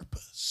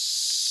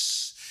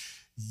purpose.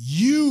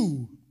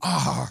 You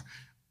are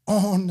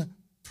on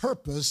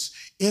purpose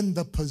in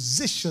the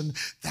position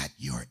that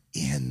you're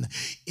in.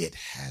 It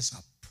has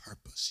a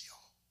purpose, y'all.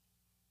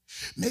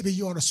 Maybe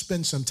you ought to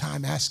spend some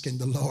time asking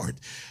the Lord,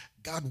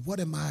 God, what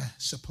am I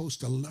supposed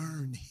to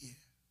learn here?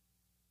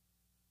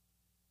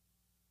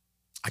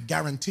 I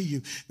guarantee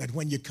you that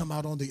when you come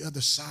out on the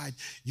other side,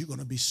 you're going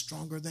to be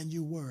stronger than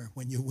you were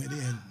when you went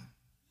in.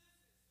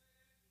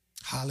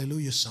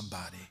 Hallelujah,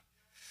 somebody.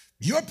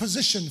 Your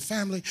position,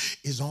 family,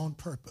 is on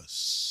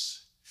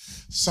purpose.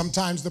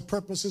 Sometimes the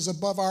purpose is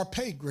above our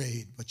pay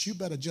grade, but you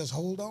better just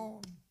hold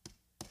on.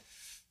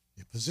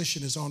 Your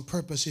position is on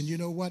purpose, and you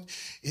know what?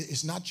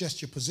 It's not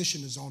just your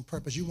position is on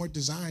purpose. You weren't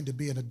designed to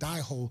be in a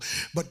die hole,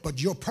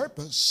 but your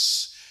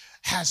purpose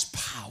has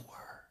power.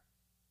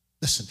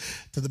 Listen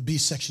to the B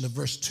section of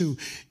verse 2.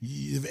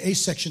 The A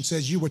section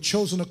says, you were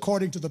chosen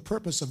according to the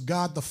purpose of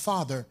God the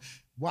Father.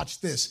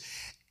 Watch this.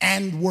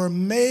 And were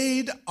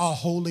made a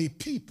holy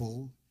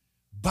people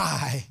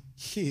by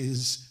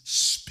his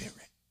Spirit.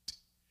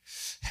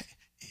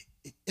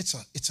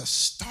 It's a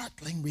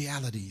startling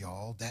reality,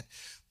 y'all, that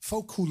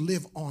folk who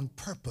live on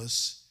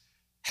purpose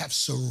have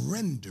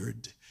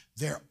surrendered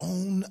their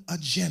own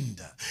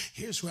agenda.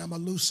 Here's where I'm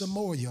going to lose some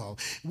more, y'all.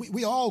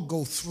 We all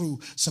go through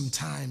some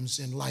times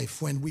in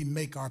life when we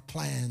make our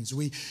plans.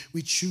 We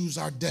choose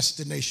our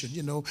destination.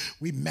 You know,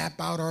 we map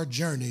out our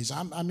journeys.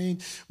 I mean,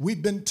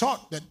 we've been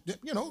taught that,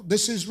 you know,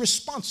 this is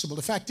responsible.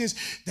 The fact is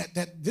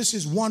that this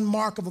is one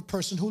mark of a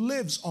person who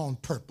lives on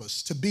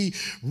purpose, to be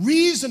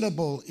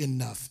reasonable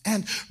enough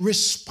and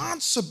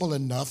responsible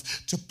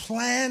enough to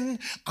plan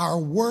our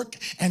work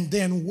and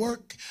then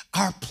work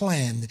our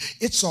plan.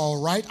 It's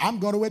all right. I'm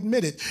going to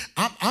admit it.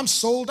 I'm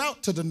sold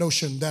out to the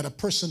notion that a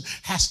person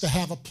has to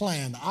have a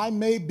plan. I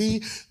may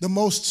be the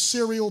most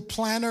serial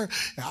planner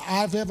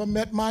I've ever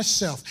met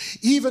myself.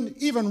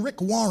 Even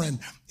Rick Warren,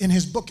 in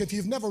his book, if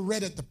you've never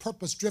read it, The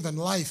Purpose-Driven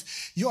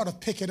Life, you ought to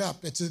pick it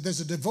up. There's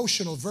a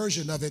devotional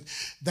version of it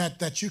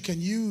that you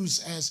can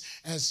use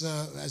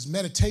as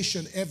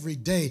meditation every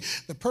day.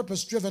 The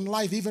Purpose-Driven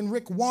Life, even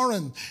Rick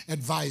Warren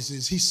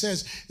advises. He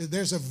says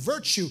there's a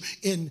virtue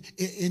in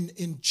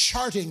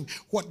charting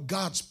what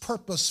God's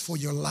purpose for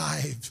your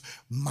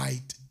life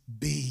might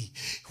be.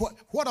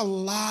 What a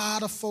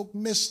lot of folk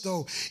miss,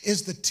 though,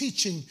 is the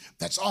teaching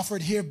that's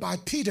offered here by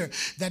Peter,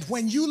 that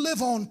when you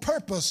live on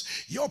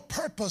purpose, your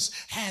purpose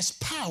has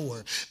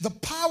power. The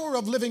power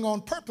of living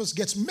on purpose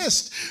gets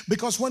missed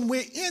because when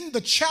we're in the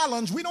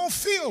challenge, we don't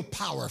feel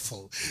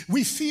powerful.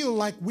 We feel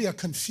like we are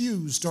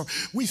confused, or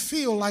we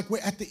feel like we're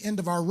at the end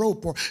of our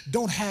rope, or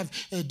don't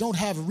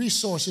have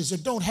resources, or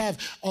don't have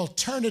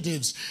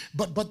alternatives.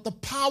 But the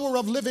power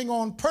of living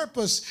on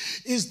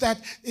purpose is that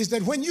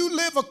when you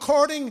live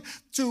according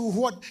to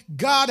what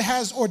God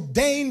has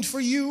ordained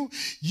for you,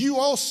 you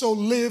also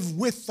live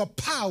with the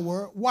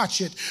power,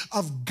 watch it,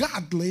 of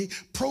godly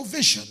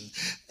provision.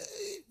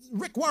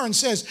 Rick Warren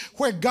says,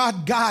 where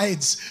God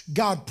guides,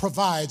 God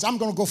provides. I'm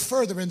going to go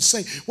further and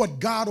say,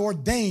 what God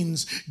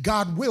ordains,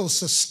 God will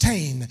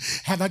sustain.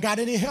 Have I got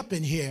any help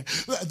in here?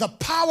 The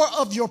power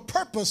of your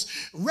purpose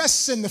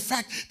rests in the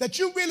fact that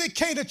you really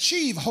can't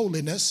achieve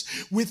holiness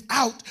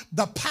without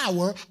the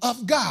power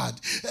of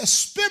God.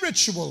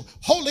 Spiritual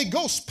Holy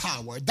Ghost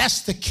power,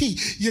 that's the key.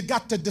 You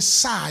got to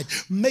decide,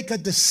 make a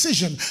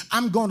decision.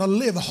 I'm going to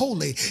live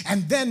holy.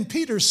 And then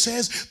Peter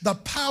says the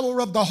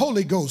power of the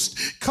Holy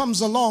Ghost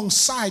comes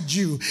alongside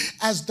you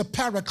as the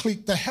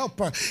paraclete, the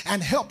helper,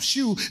 and helps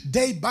you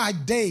day by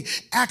day,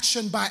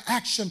 action by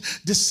action,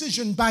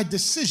 decision by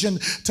decision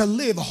to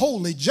live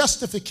holy.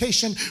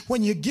 Justification,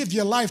 when you give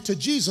your life to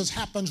Jesus,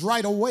 happens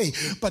right away.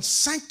 But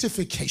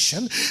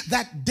sanctification,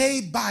 that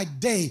day by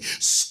day,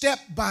 step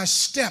by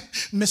step,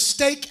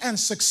 mistake and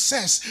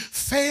success,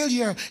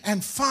 failure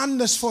and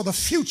fondness for the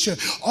future,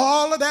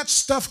 all of that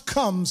stuff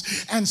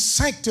comes and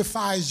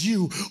sanctifies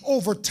you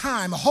over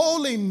time.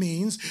 Holy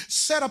means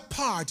set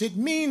apart. It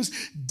means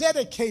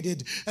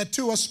dedicated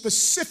to a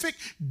specific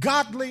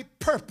godly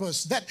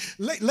purpose. That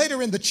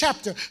later in the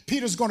chapter,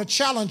 Peter's going to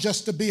challenge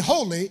us to be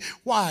holy.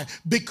 Why?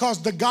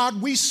 Because the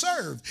God we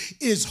serve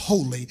is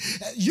holy.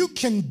 You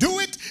can do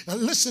it.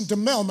 Listen to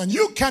Melman.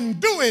 You can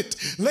do it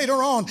later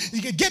on.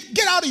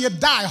 Get out of your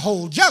die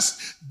hole. Just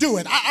do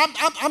it.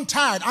 I'm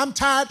tired.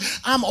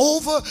 I'm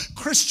over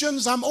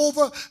Christians. I'm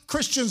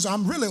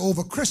really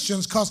over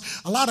Christians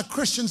because a lot of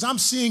Christians I'm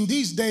seeing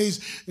these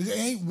days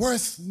ain't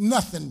worth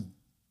nothing.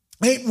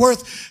 Ain't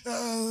worth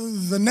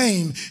the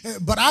name.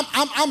 But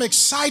I'm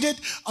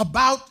excited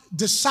about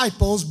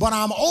disciples, but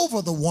I'm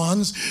over the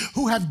ones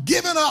who have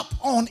given up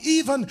on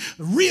even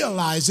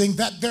realizing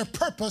that their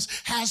purpose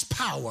has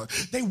power.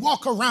 They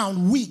walk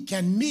around weak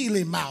and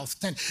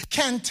mealy-mouthed and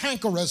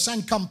cantankerous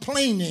and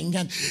complaining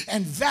and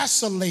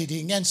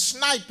vacillating and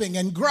sniping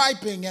and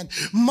griping and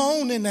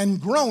moaning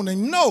and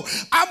groaning. No,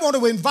 I want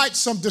to invite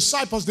some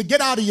disciples to get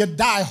out of your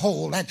die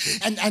hole.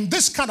 And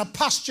this kind of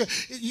posture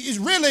is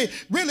really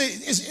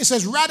it's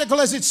as radical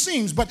as it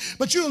seems,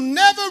 but you'll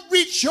never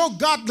reach your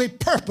godly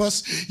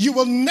purpose. You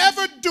will never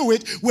do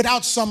it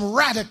without some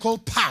radical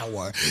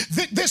power.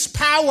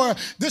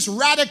 This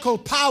radical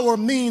power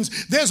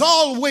means there's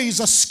always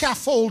a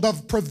scaffold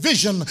of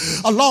provision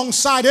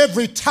alongside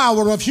every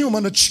tower of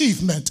human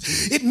achievement.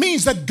 It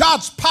means that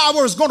God's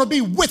power is going to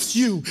be with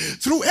you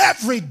through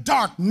every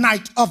dark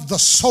night of the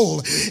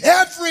soul.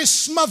 Every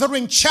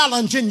smothering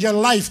challenge in your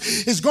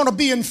life is going to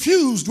be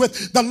infused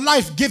with the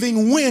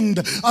life-giving wind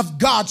of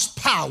God's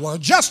power.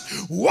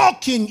 Just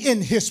walking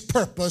in his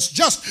purpose,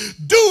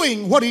 just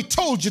doing what he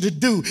told you to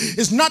do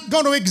is not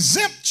going to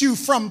exempt you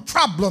from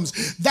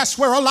problems. That's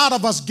where a lot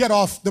of us get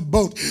off the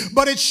boat.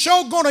 But it's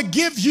sure going to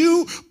give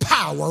you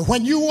power.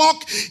 When you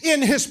walk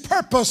in his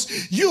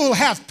purpose, you'll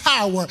have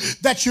power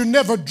that you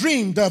never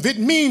dreamed of. It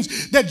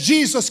means that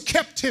Jesus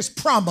kept his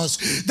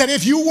promise, that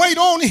if you wait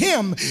on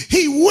him,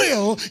 he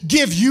will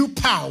give you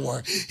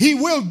power. He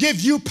will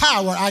give you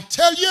power. I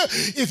tell you,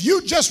 if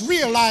you just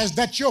realize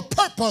that your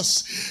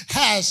purpose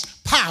has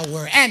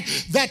power, and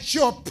that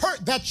your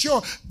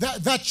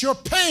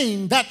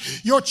pain,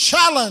 that your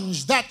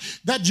challenge,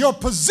 that your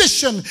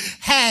position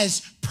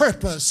has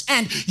purpose,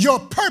 and your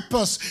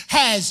purpose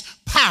has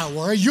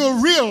power,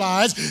 you'll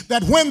realize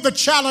that when the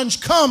challenge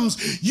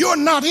comes, you're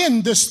not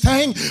in this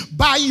thing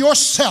by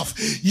yourself.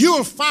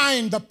 You'll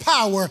find the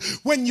power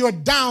when you're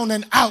down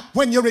and out,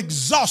 when you're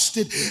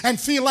exhausted and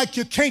feel like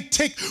you can't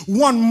take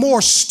one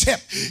more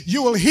step.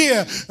 You will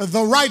hear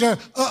the writer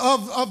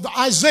of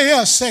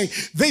Isaiah say,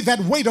 they that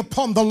wait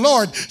upon the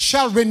Lord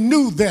shall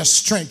renew their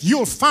strength.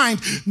 You'll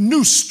find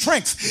new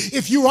strength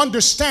if you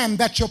understand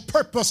that your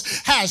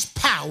purpose has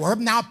power.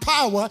 Now,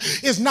 power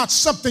is not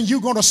something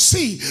you're going to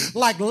see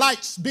like light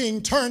lights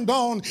being turned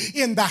on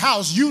in the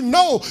house. You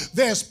know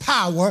there's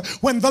power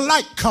when the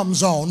light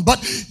comes on, but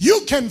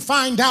you can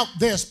find out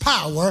there's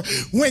power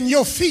when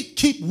your feet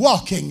keep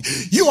walking.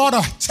 You ought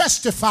to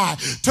testify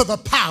to the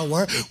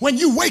power when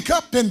you wake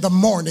up in the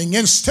morning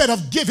instead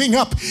of giving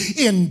up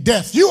in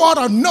death. You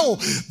ought to know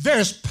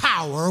there's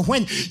power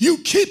when you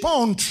keep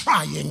on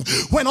trying,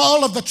 when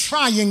all of the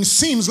trying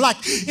seems like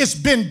it's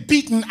been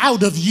beaten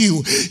out of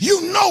you.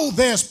 You know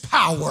there's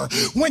power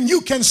when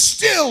you can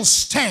still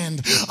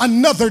stand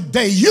another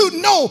day.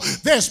 You know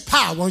there's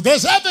power.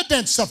 There's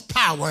evidence of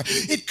power.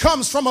 It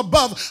comes from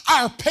above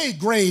our pay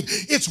grade.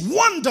 It's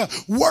wonder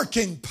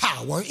working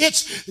power.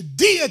 It's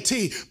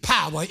deity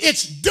power.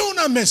 It's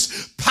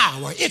dunamis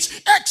power.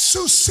 It's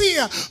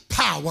exousia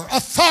power,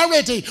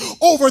 authority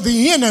over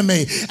the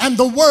enemy, and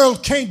the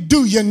world can't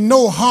do you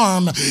no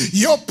harm.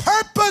 Your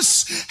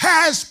purpose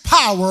has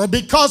power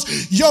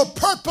because your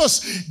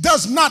purpose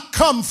does not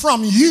come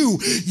from you.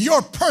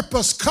 Your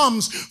purpose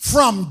comes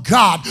from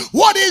God.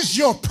 What is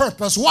your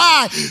purpose?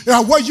 Why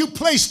were you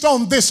placed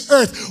on this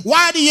earth?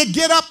 Why do you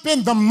get up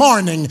in the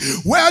morning?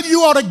 Well,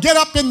 you ought to get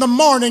up in the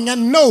morning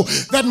and know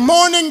that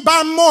morning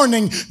by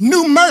morning,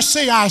 new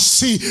mercy I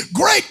see.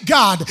 Great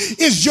God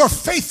is your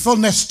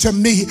faithfulness to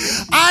me.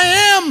 I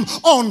am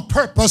on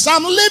purpose.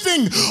 I'm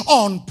living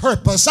on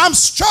purpose. I'm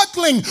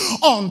struggling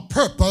on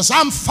purpose.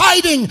 I'm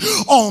fighting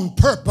on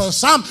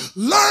purpose. I'm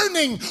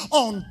learning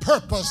on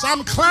purpose.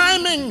 I'm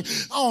climbing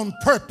on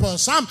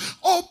purpose. I'm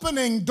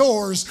opening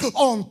doors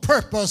on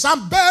purpose.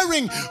 I'm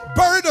bearing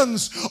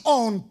burdens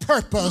on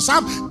purpose.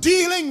 I'm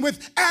dealing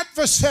with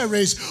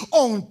adversaries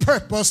on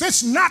purpose.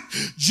 It's not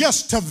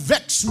just to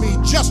vex me,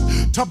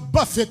 just to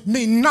buffet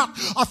me, not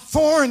a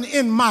thorn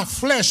in my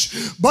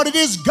flesh, but it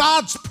is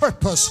God's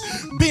purpose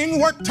being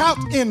worked out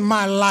in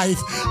my life.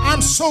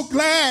 I'm so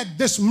glad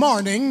this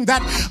morning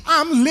that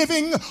I'm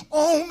living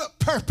on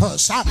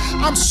purpose.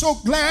 I'm so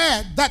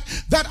glad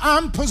that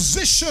I'm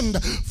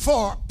positioned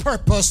for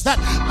purpose, that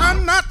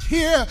I'm not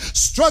here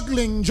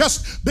struggling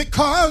just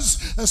because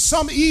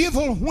some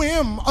evil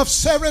whim of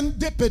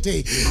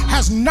serendipity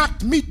has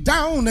knocked me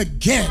down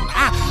again.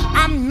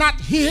 I'm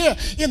not here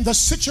in the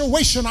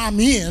situation I'm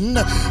in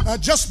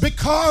just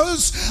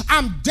because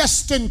I'm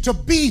destined to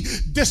be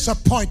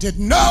disappointed.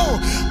 No,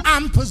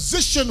 I'm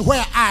positioned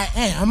where I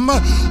am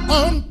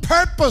on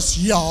purpose,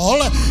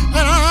 y'all, and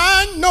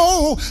I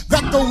know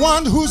that the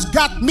one who's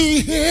got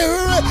me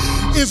here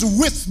is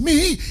with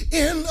me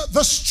in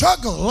the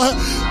struggle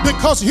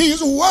because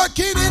he's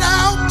working it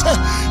out.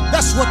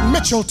 That's what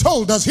Mitchell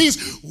told us.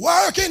 He's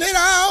working it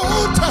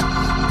out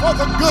for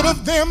the good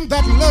of them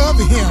that love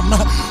him,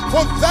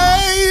 for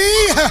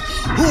they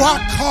who are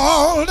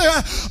called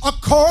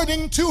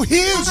according to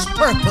his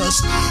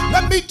purpose.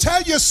 Let me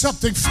tell you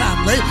something,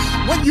 family.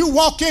 When you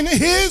walk in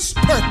his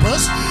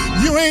purpose,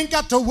 you ain't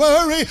got to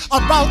worry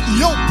about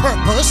your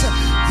purpose.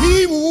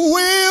 He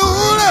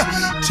will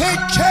take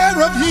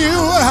care of you.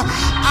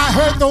 I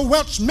heard the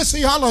Welsh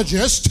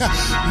missiologist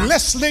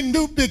Leslie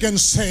Newbigin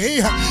say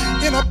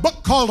in a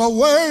book called A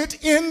Word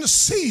in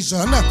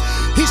Season,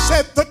 he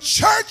said the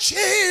church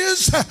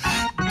is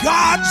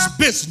God's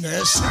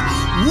business.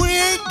 We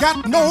ain't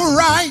got no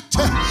right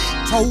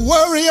to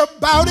worry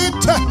about it.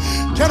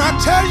 Can I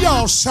tell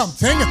y'all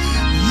something?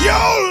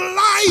 Your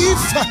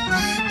life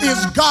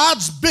is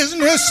God's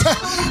business.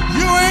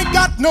 You ain't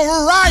got no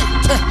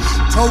right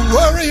to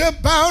worry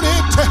about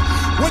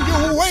it. When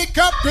you wake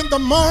up in the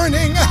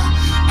morning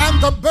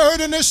and the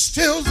burden is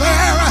still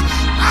there,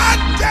 I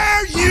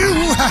dare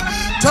you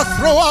to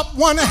throw up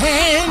one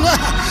hand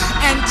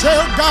and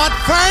tell God,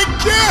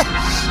 thank you.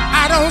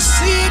 I don't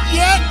see it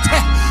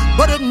yet,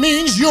 but it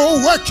means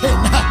you're working.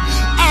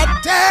 I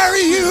dare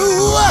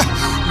you,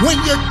 when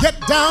you get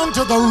down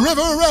to the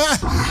river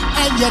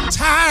and you're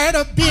tired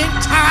of being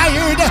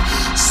tired,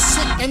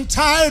 sick and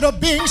tired of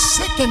being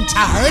sick and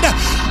tired,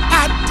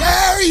 I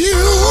dare you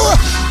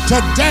to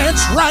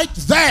dance right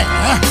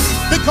there,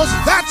 because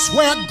that's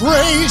where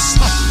grace,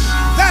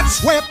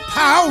 that's where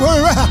power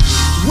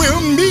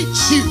will meet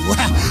you.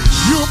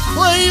 You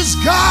praise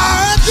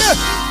God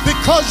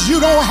because you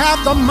don't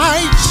have the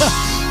might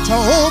to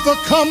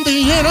overcome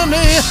the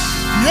enemy.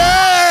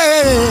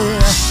 Yeah,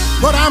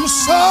 but I'm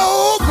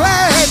so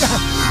glad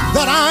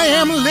that I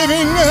am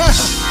living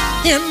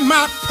in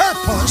my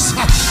purpose,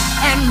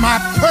 and my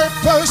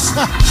purpose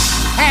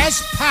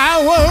has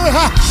power.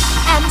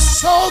 I'm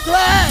so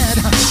glad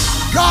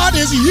God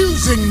is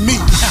using me.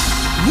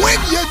 When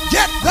you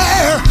get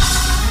there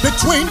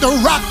between the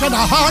rock and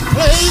a hard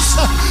place,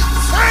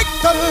 thank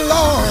the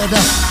Lord,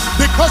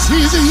 because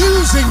he's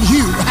using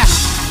you.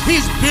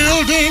 He's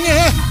building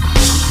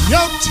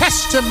your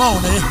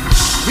testimony.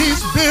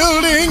 He's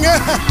building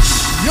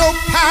your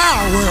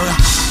power.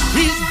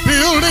 He's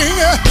building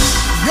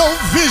your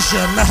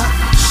vision.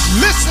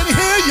 Listen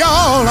here,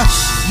 y'all.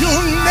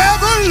 You'll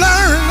never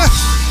learn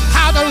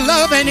how to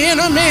love an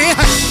enemy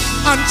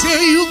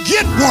until you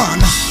get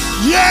one.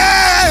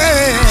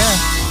 Yeah.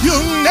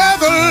 You'll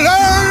never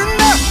learn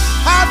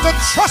how to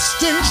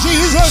trust in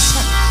Jesus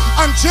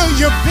until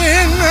you've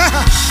been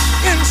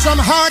in some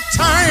hard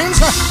times.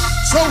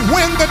 So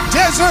when the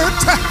desert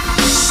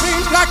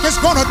seems like it's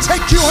going to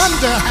take you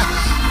under,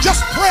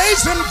 just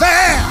praise him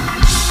there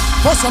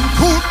for some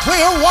cool,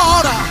 clear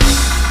water.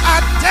 I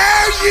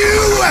dare you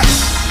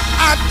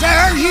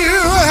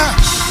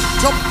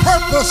to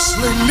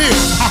purposely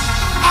live.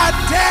 I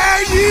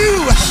dare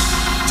you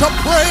to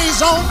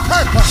praise on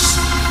purpose.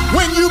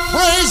 When you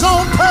praise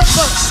on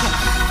purpose,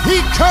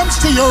 he comes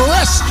to your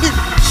rescue.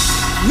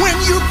 When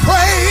you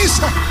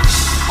praise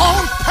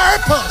on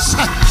purpose,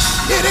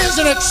 it is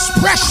an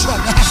expression.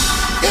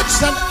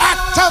 It's an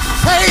act of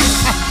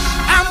faith.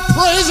 I'm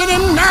praising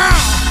him now,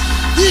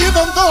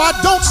 even though I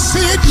don't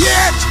see it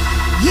yet.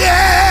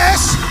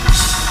 Yes,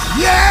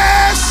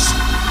 yes,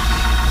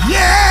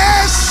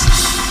 yes.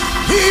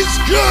 He's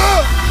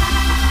good.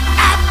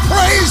 I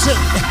praise him.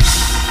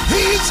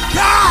 He's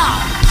God.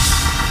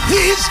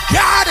 He's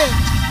got it.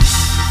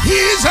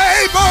 He's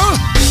able.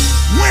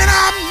 When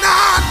I'm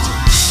not,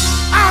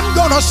 I'm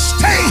gonna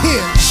stay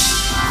here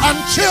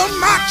until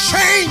my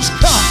change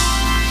comes.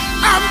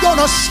 I'm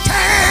gonna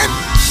stand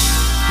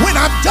when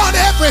I've done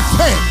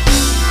everything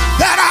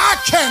that I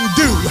can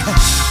do.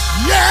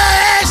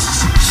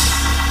 Yes,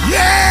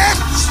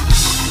 yes,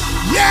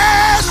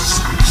 yes,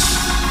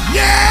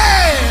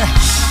 yeah.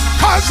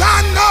 'Cause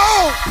I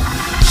know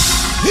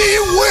he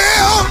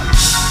will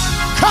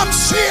come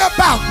see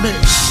about me.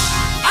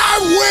 I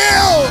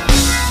will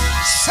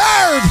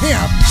serve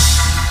him.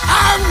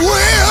 I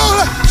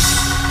will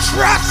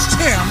trust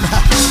him.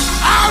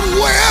 I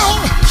will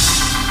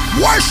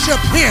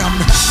worship him.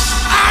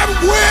 I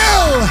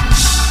will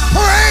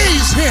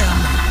praise him.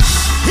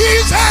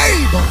 He's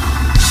able.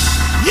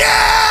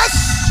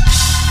 Yes.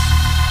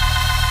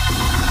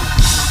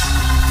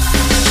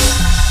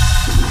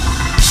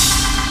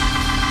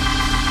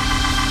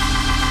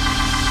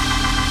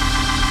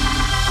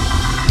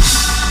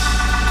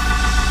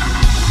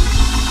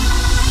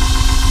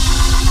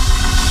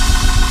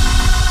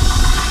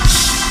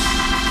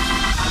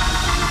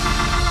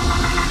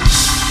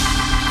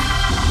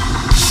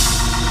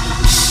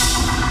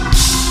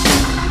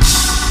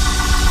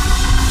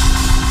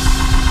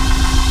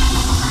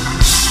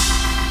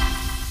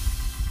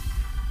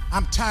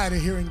 I'm tired of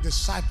hearing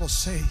disciples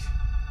say,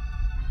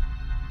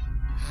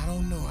 I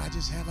don't know, I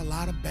just have a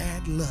lot of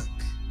bad luck.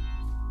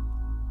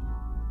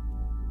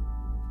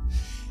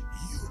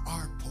 You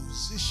are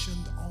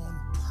positioned on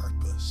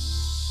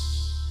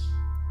purpose.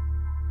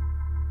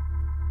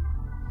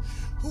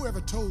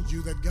 Whoever told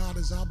you that God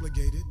is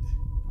obligated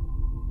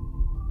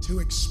to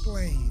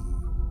explain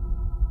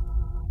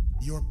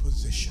your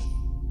position?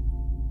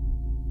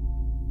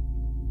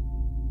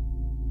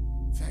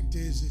 Fact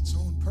is, it's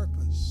on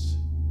purpose.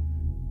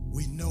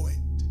 We know it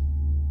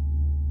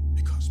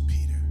because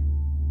Peter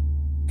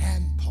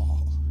and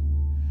Paul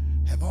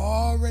have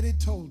already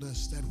told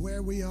us that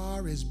where we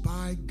are is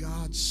by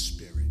God's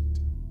Spirit.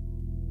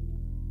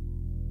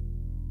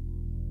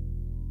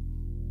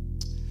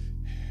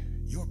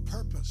 Your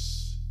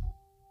purpose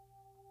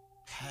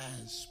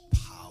has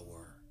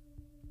power.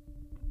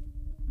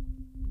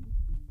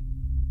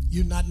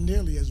 You're not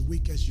nearly as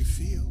weak as you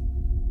feel.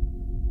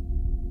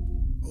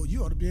 Oh,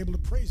 you ought to be able to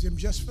praise him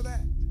just for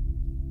that.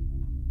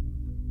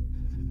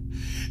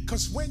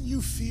 Because when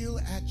you feel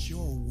at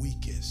your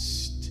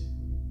weakest,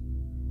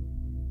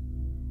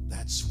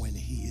 that's when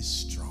he is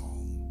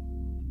strong.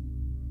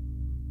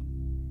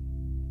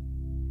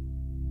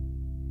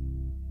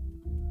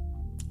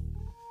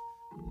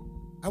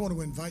 I want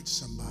to invite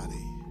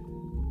somebody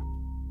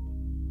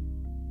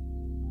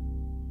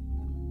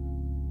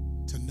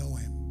to know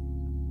him.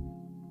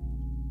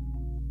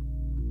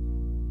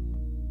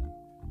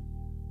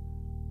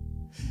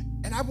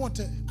 And I want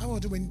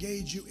to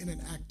engage you in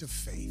an act of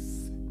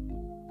faith.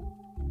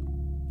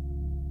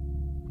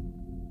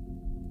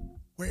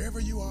 Wherever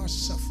you are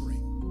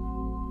suffering,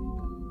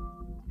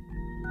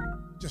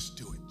 just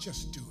do it.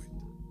 Just do it.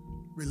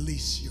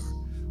 Release your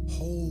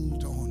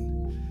hold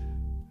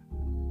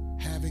on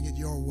having it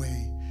your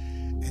way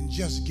and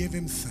just give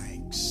him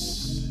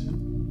thanks.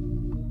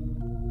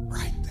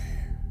 Right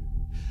there.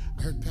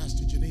 I heard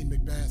Pastor Janine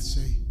McBath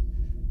say,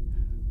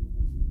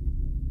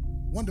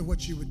 wonder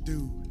what you would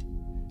do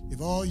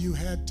if all you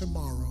had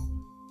tomorrow,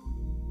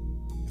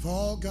 if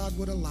all God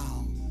would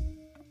allow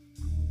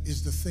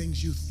is the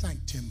things you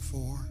thanked him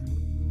for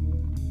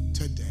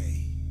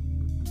today.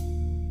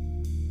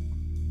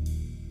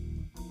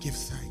 Give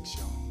thanks,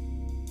 y'all.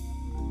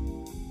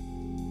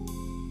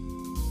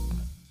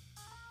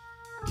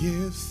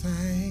 Give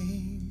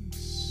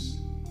thanks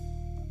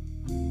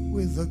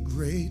with a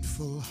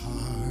grateful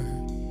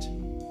heart.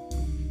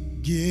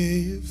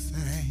 Give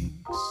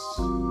thanks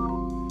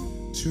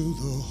to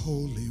the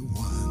Holy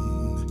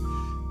One.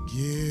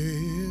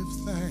 Give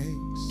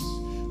thanks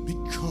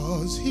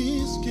because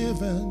he's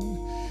given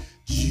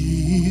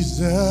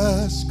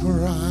Jesus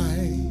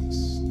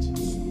Christ,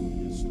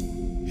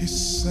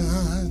 his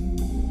Son.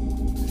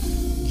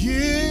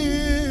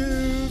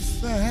 Give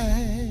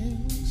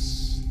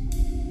thanks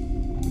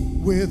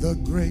with a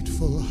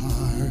grateful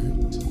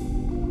heart.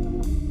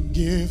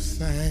 Give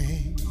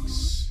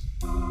thanks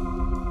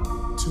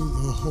to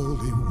the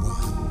Holy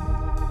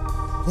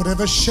One.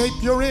 Whatever shape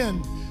you're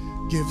in,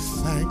 give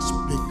thanks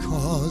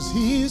because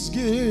He's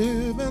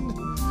given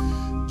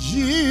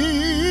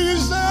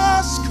Jesus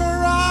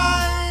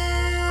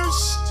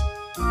Christ,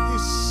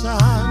 His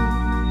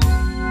Son.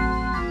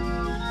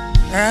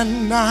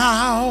 And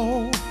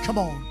now, come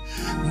on,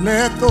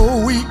 let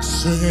the weak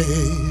say,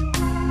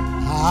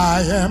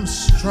 I am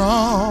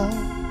strong.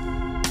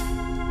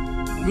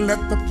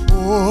 Let the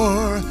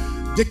poor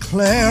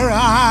declare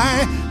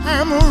I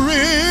am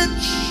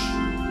rich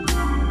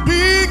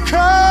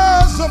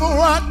because of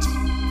what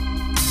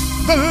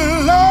the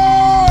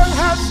Lord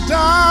has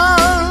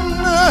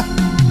done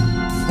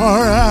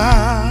for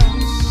us.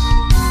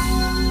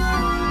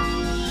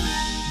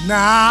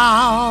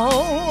 Now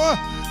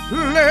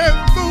let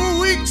the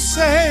weak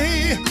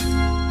say,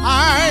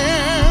 I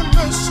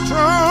am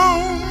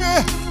strong.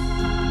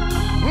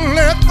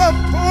 Let the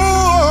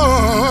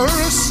poor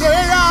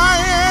say, I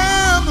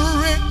am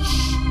rich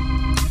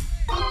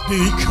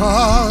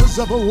because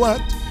of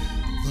what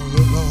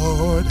the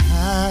Lord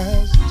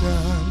has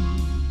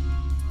done.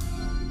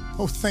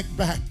 Oh, think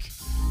back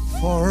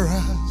for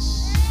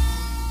us.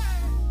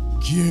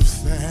 Give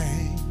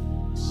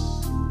thanks.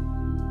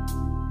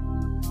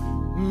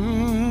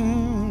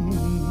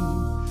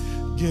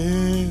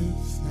 Give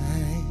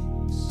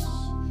thanks.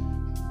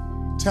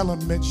 Tell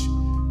him, Mitch.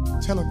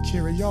 Tell him,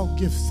 Kira, y'all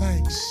give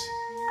thanks.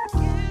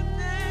 Give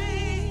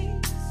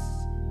thanks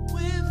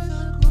with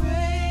a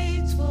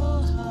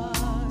grateful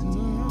heart.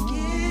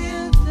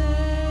 Give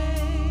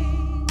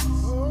thanks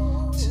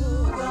to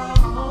the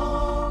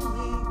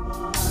Holy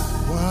One.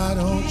 Why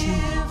don't you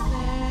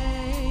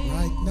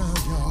right now,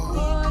 y'all?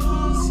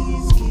 Because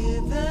He's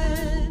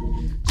given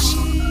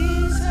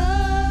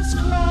Jesus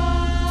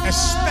Christ.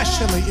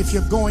 Especially if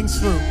you're going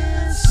through,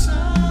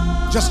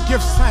 just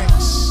give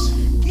thanks.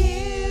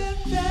 Give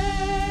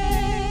thanks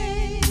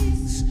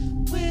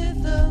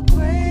with a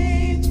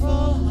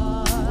grateful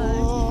heart.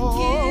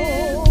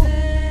 Give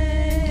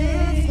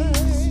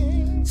thanks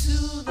to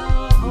the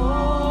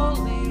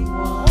Holy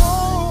One.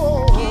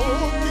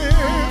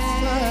 Give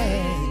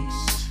thanks.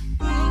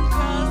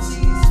 Because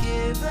He's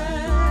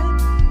given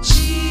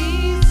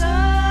Jesus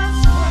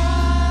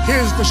Christ.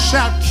 Here's the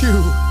shout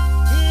cue.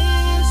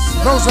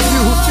 Those of you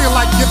who feel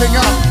like giving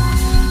up.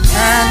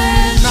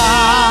 And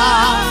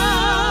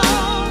now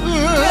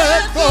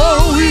let the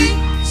weak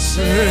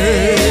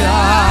say, I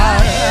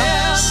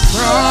am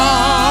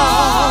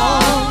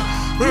strong.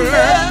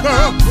 Let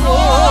the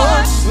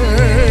poor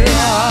say,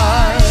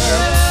 I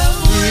am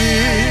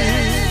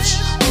rich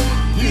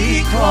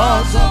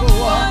because of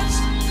what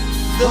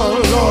the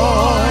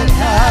Lord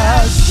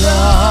has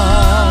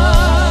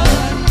done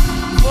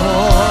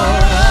for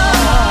us.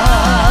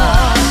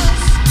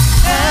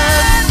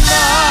 And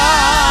now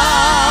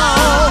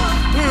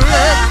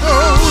let the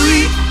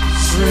weak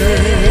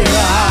say,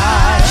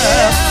 I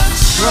am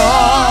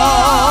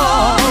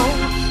strong.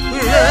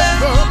 Let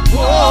the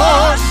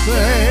poor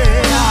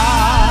say, I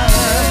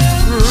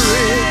am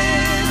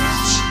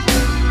rich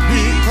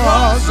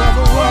because of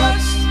what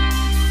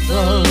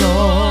the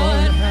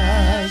Lord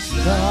has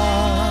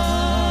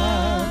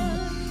done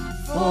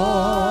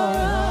for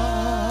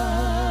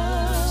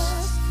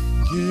us.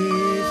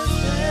 Give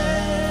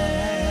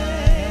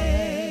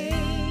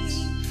thanks.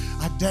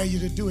 I dare you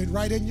to do it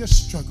right in your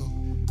struggle.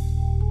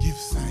 Give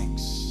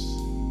thanks.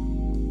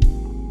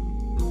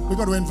 We're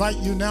going to invite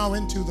you now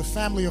into the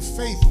family of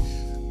faith.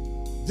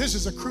 This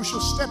is a crucial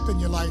step in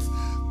your life.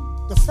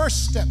 The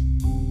first step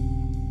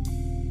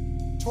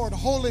toward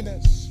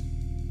holiness,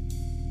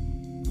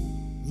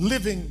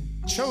 living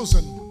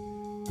chosen,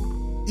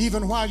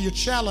 even while you're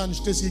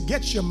challenged, is you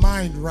get your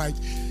mind right.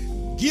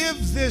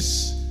 Give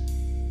this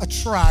a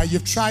try.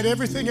 You've tried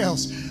everything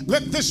else.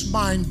 Let this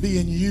mind be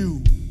in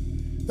you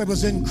that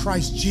was in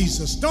Christ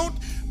Jesus. Don't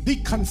be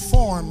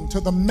conformed to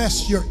the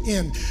mess you're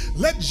in.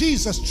 Let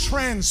Jesus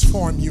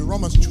transform you.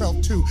 Romans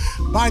 12:2.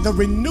 By the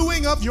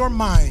renewing of your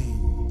mind.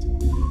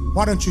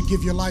 Why don't you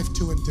give your life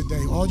to Him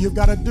today? All you've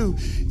got to do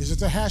is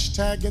it's a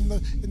hashtag in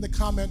the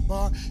comment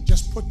bar.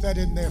 Just put that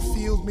in there.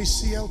 Field me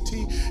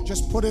CLT.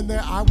 Just put in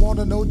there, I want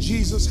to know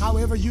Jesus.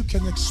 However you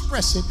can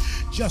express it,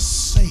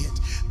 just say it.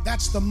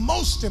 That's the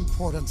most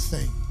important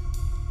thing.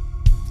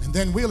 And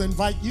then we'll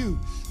invite you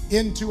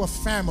into a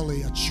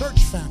family, a church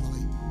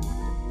family,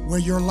 where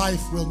your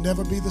life will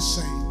never be the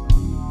same.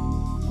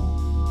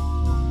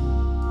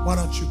 Why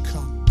don't you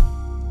come?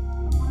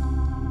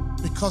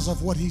 Because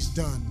of what He's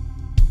done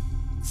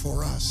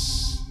for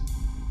us.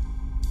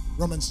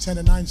 Romans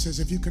 10:9 says,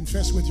 if you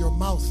confess with your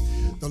mouth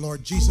the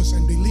Lord Jesus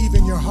and believe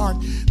in your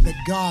heart that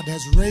God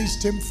has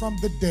raised Him from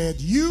the dead,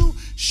 you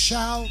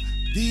shall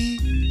be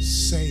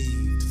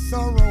saved,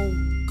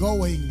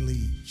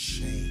 thoroughgoingly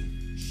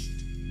changed.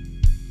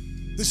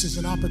 This is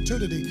an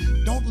opportunity.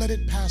 Don't let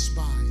it pass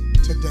by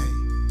today.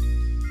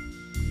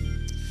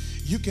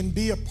 You can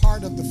be a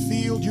part of the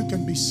field. You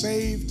can be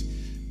saved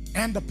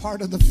and a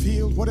part of the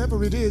field,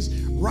 whatever it is,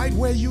 right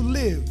where you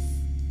live.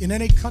 In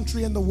any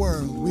country in the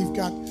world, we've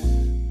got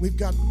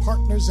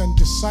partners and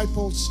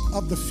disciples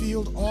of the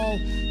field all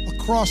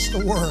across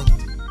the world.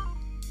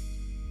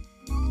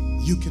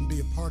 you can be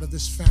a part of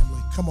this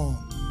family. Come on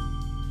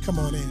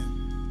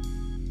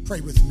in.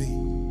 Pray with me.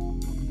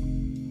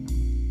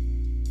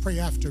 Pray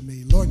after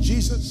me. Lord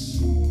Jesus,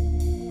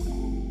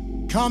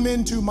 come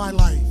into my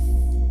life.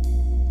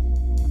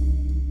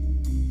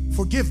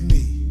 Forgive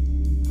me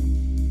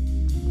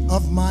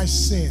of my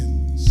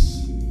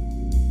sins,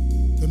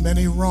 the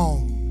many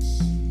wrongs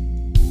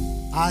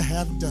I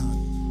have done.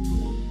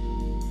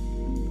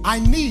 I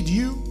need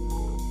you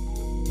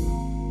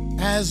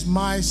as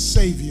my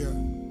Savior.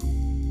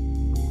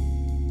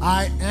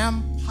 I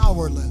am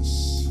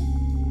powerless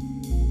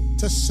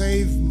to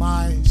save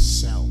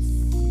myself.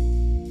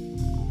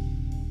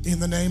 In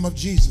the name of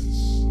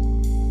Jesus,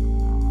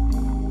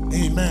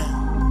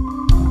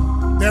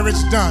 amen. There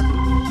it's done.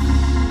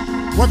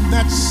 Wasn't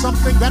that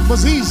something that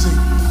was easy?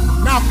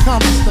 Now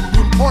comes the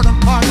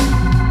important part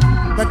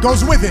that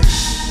goes with it.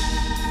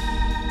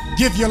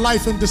 Give your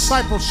life in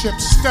discipleship,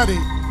 study,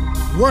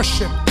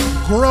 worship,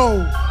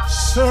 grow,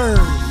 serve,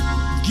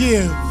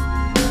 give.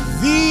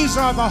 These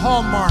are the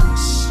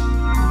hallmarks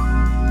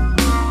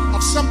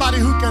of somebody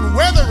who can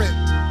weather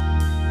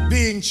it,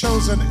 being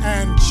chosen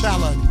and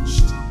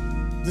challenged.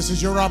 This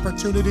is your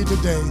opportunity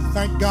today.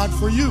 Thank God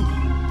for you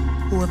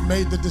who have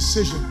made the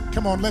decision.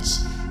 Come on,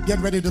 let's get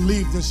ready to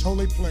leave this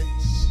holy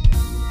place.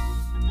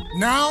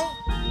 Now,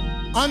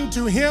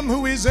 unto him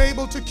who is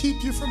able to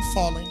keep you from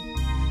falling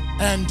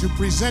and to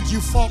present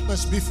you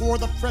faultless before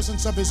the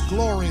presence of his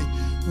glory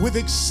with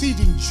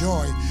exceeding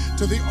joy,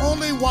 to the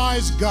only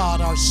wise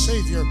God, our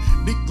Savior,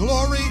 be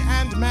glory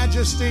and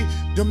majesty,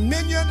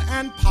 dominion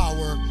and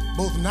power,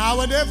 both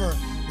now and ever,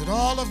 that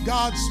all of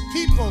God's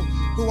people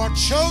who are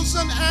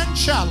chosen and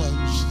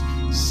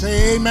challenged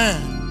say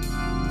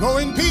amen. Go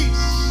in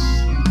peace.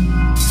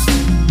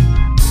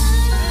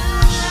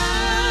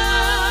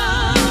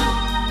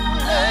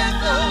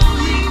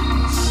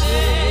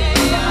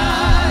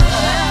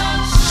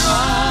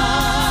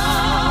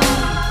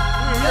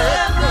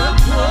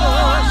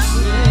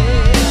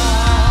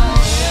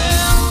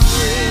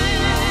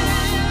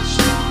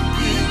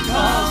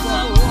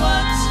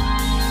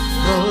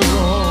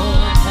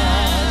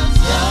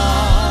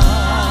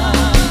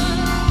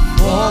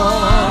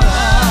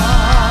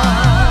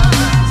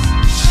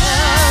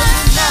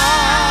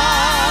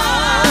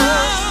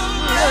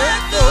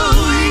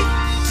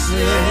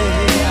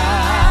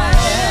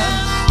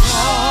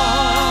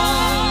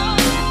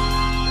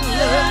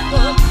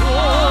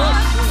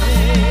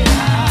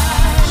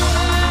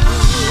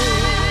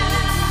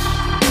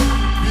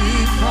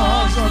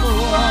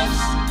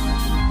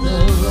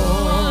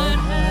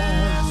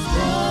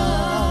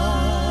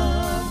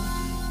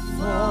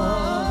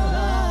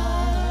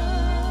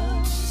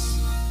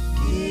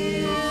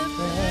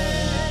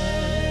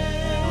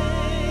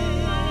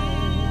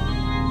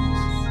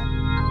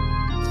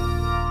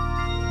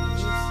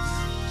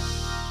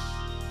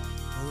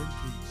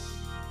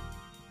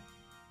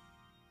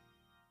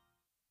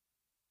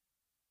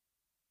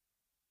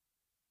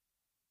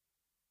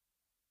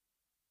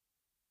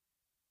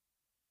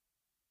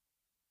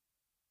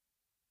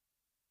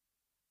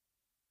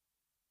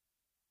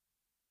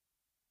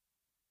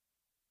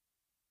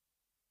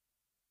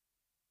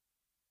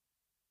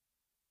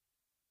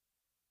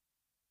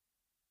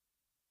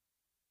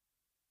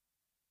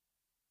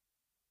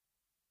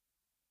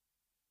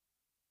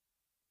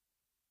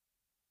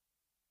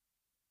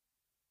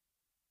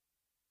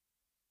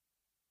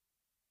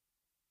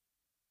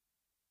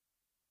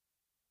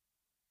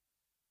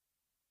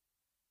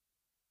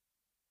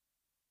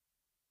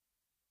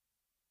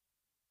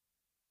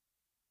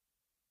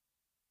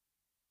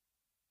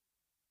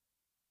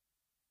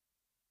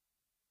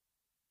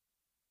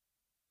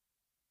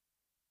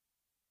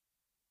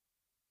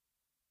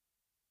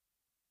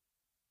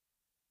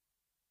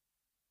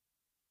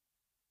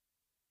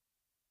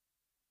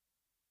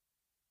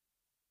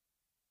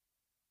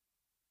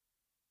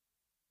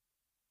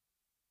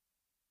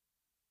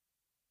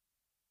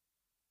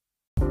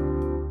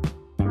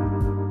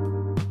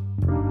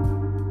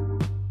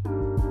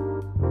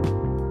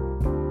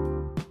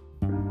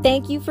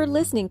 Thank you for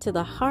listening to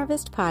the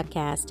Harvest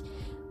Podcast.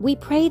 We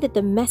pray that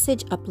the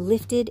message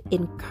uplifted,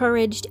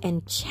 encouraged,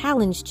 and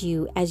challenged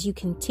you as you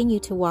continue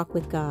to walk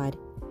with God.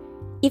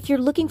 If you're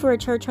looking for a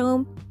church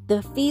home,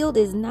 the field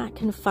is not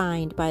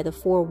confined by the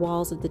four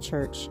walls of the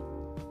church.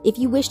 If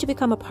you wish to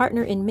become a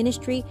partner in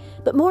ministry,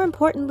 but more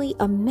importantly,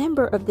 a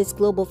member of this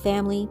global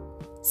family,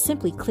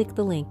 simply click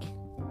the link.